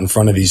get out in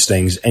front of these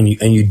things. And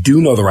you do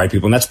know the right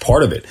people, and that's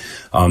part of it.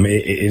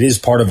 It is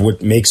part of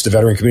what makes the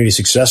veteran community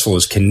successful,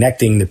 is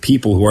connecting the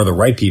people who are the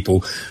right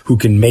people who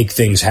can make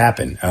things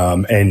happen.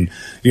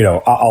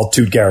 I'll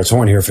toot Garrett's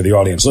horn here for the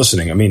audience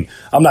listening. I mean,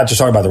 I'm not just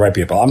talking about the right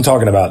people. I'm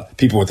talking about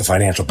people with the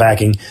financial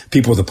backing,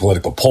 people with the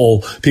political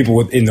pull,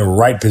 people in the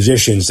right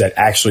positions that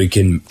actually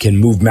can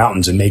move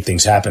mountains and make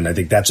things happen. I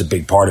think that's a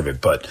big part of it.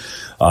 But,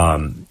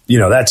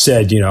 that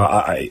said,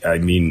 I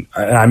mean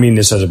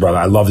this as a brother.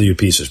 I love the U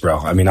pieces, bro.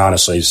 I mean,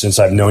 honestly, since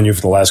I've known you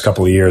for the last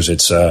couple of years,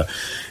 it's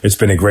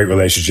been a great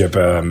relationship.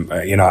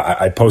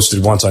 I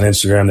posted once on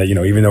Instagram that,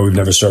 even though we've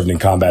never served in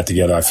combat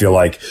together, I feel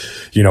like,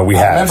 we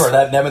have.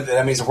 Remember,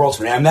 that means the world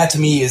to me. I mean, that to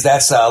me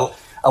that's a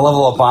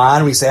level of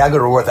bond. We say, I go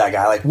to war with that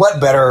guy. Like,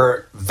 what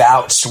better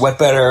vouch, what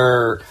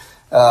better,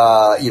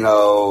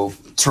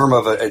 term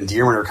of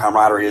endearment or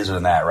camaraderie is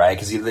than that, right?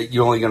 Because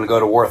you're only going to go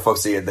to war with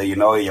folks that you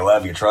know, you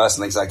love, you trust,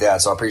 and things like that.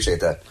 So I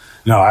appreciate that.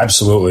 No,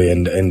 absolutely,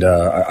 and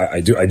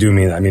I do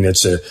mean. I mean,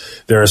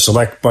 there are a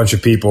select bunch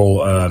of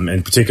people,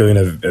 and particularly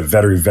in a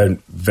very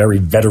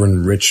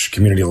veteran-rich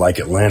community like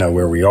Atlanta,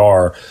 where we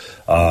are.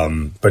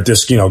 But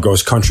this,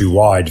 goes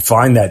countrywide.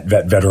 Find that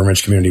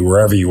veteran-rich community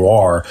wherever you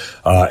are,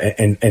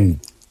 and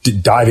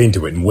dive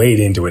into it and wade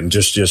into it and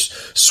just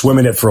swim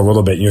in it for a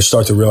little bit, and you'll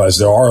start to realize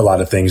there are a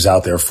lot of things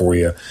out there for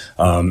you.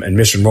 And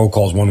Mission Roll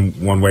Call is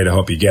one way to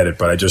help you get it.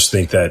 But I just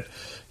think that,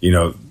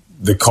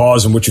 the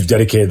cause in which you've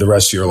dedicated the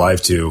rest of your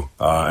life to,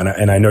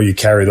 and I know you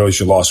carry those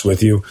you lost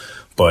with you,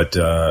 but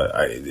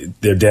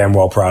they're damn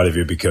well proud of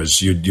you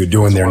because you're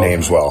doing their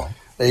names well.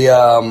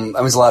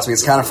 That means a lot to me.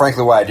 It's kind of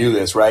frankly why I do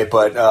this, right?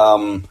 But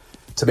to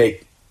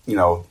make,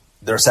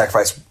 their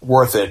sacrifice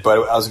worth it.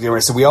 But I was going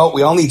to say, we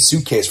all need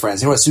suitcase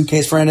friends. You know what a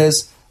suitcase friend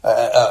is?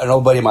 An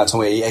old buddy of mine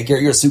told me, hey,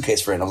 Garrett, you're a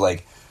suitcase friend. I was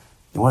like,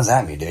 what does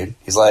that mean, dude?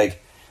 He's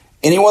like,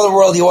 anywhere in the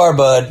world you are,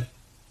 bud,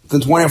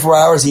 within 24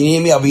 hours you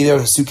need me, I'll be there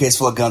with a suitcase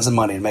full of guns and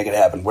money to make it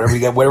happen.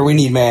 Whatever we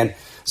need, man.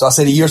 So I'll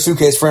say to your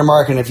suitcase friend,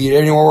 Mark, and if you're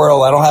anywhere in the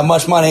world, I don't have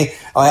much money,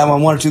 I'll have my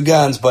 1 or 2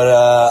 guns, but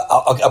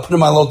I'll put it in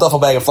my little duffel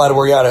bag and fly to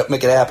where you're at to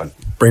make it happen.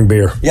 Bring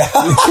beer. Yeah.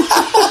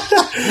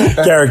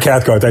 Garrett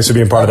Cathcart, thanks for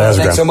being part of the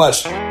Hazard Ground.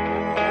 Thanks so much.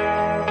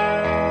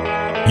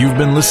 You've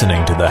been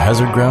listening to the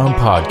Hazard Ground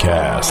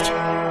Podcast,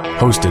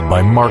 hosted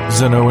by Mark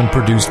Zeno and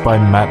produced by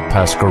Matt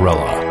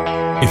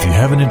Pasquarella. If you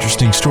have an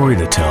interesting story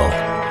to tell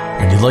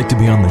and you'd like to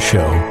be on the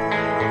show,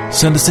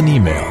 send us an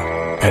email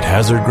at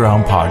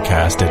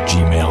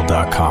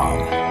hazardgroundpodcast@gmail.com.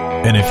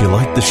 And if you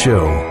like the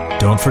show,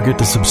 don't forget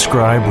to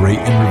subscribe, rate,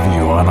 and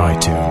review on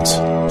iTunes.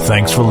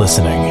 Thanks for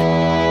listening.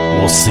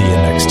 We'll see you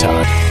next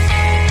time.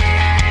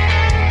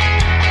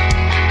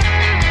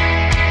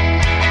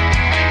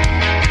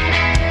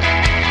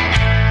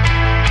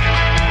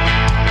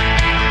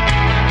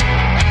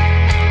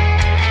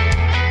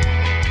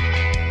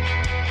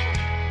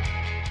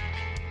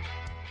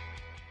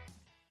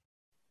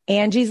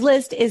 Angie's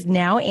List is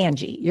now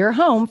Angie, your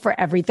home for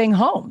everything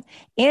home.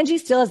 Angie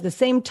still has the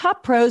same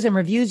top pros and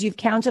reviews you've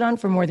counted on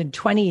for more than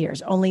 20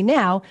 years. Only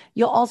now,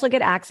 you'll also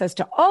get access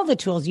to all the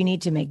tools you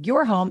need to make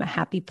your home a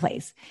happy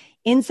place.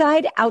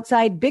 Inside,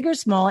 outside, big or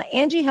small,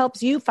 Angie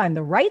helps you find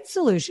the right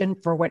solution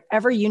for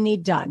whatever you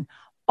need done,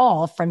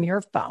 all from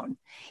your phone.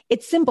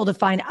 It's simple to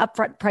find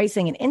upfront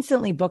pricing and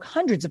instantly book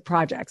hundreds of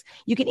projects.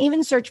 You can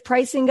even search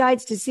pricing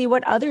guides to see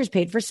what others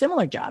paid for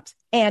similar jobs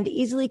and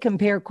easily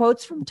compare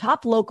quotes from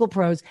top local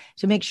pros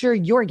to make sure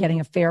you're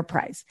getting a fair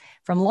price.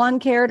 From lawn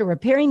care to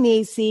repairing the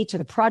AC to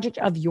the project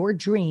of your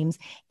dreams,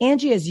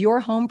 Angie has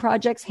your home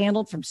projects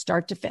handled from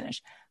start to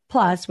finish.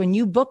 Plus, when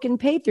you book and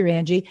pay through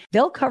Angie,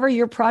 they'll cover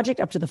your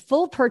project up to the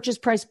full purchase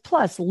price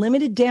plus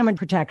limited damage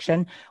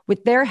protection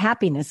with their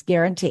happiness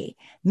guarantee.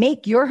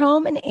 Make your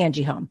home an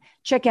Angie home.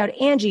 Check out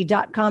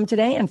Angie.com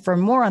today. And for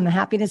more on the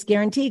happiness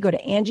guarantee, go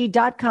to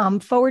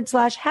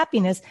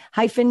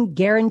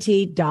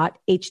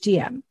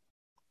Angie.com/happiness-guarantee.htm.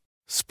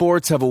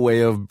 Sports have a way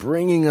of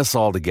bringing us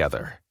all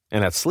together.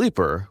 And at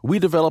Sleeper, we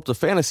developed a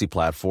fantasy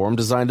platform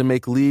designed to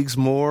make leagues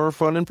more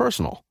fun and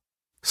personal.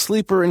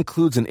 Sleeper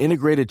includes an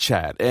integrated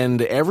chat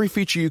and every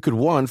feature you could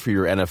want for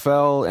your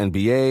NFL,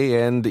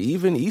 NBA, and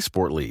even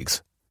esport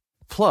leagues.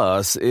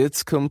 Plus,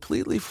 it's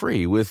completely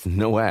free with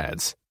no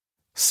ads.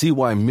 See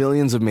why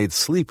millions have made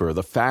Sleeper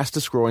the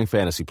fastest-growing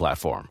fantasy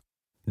platform.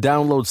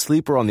 Download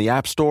Sleeper on the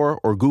App Store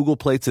or Google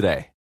Play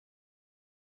today.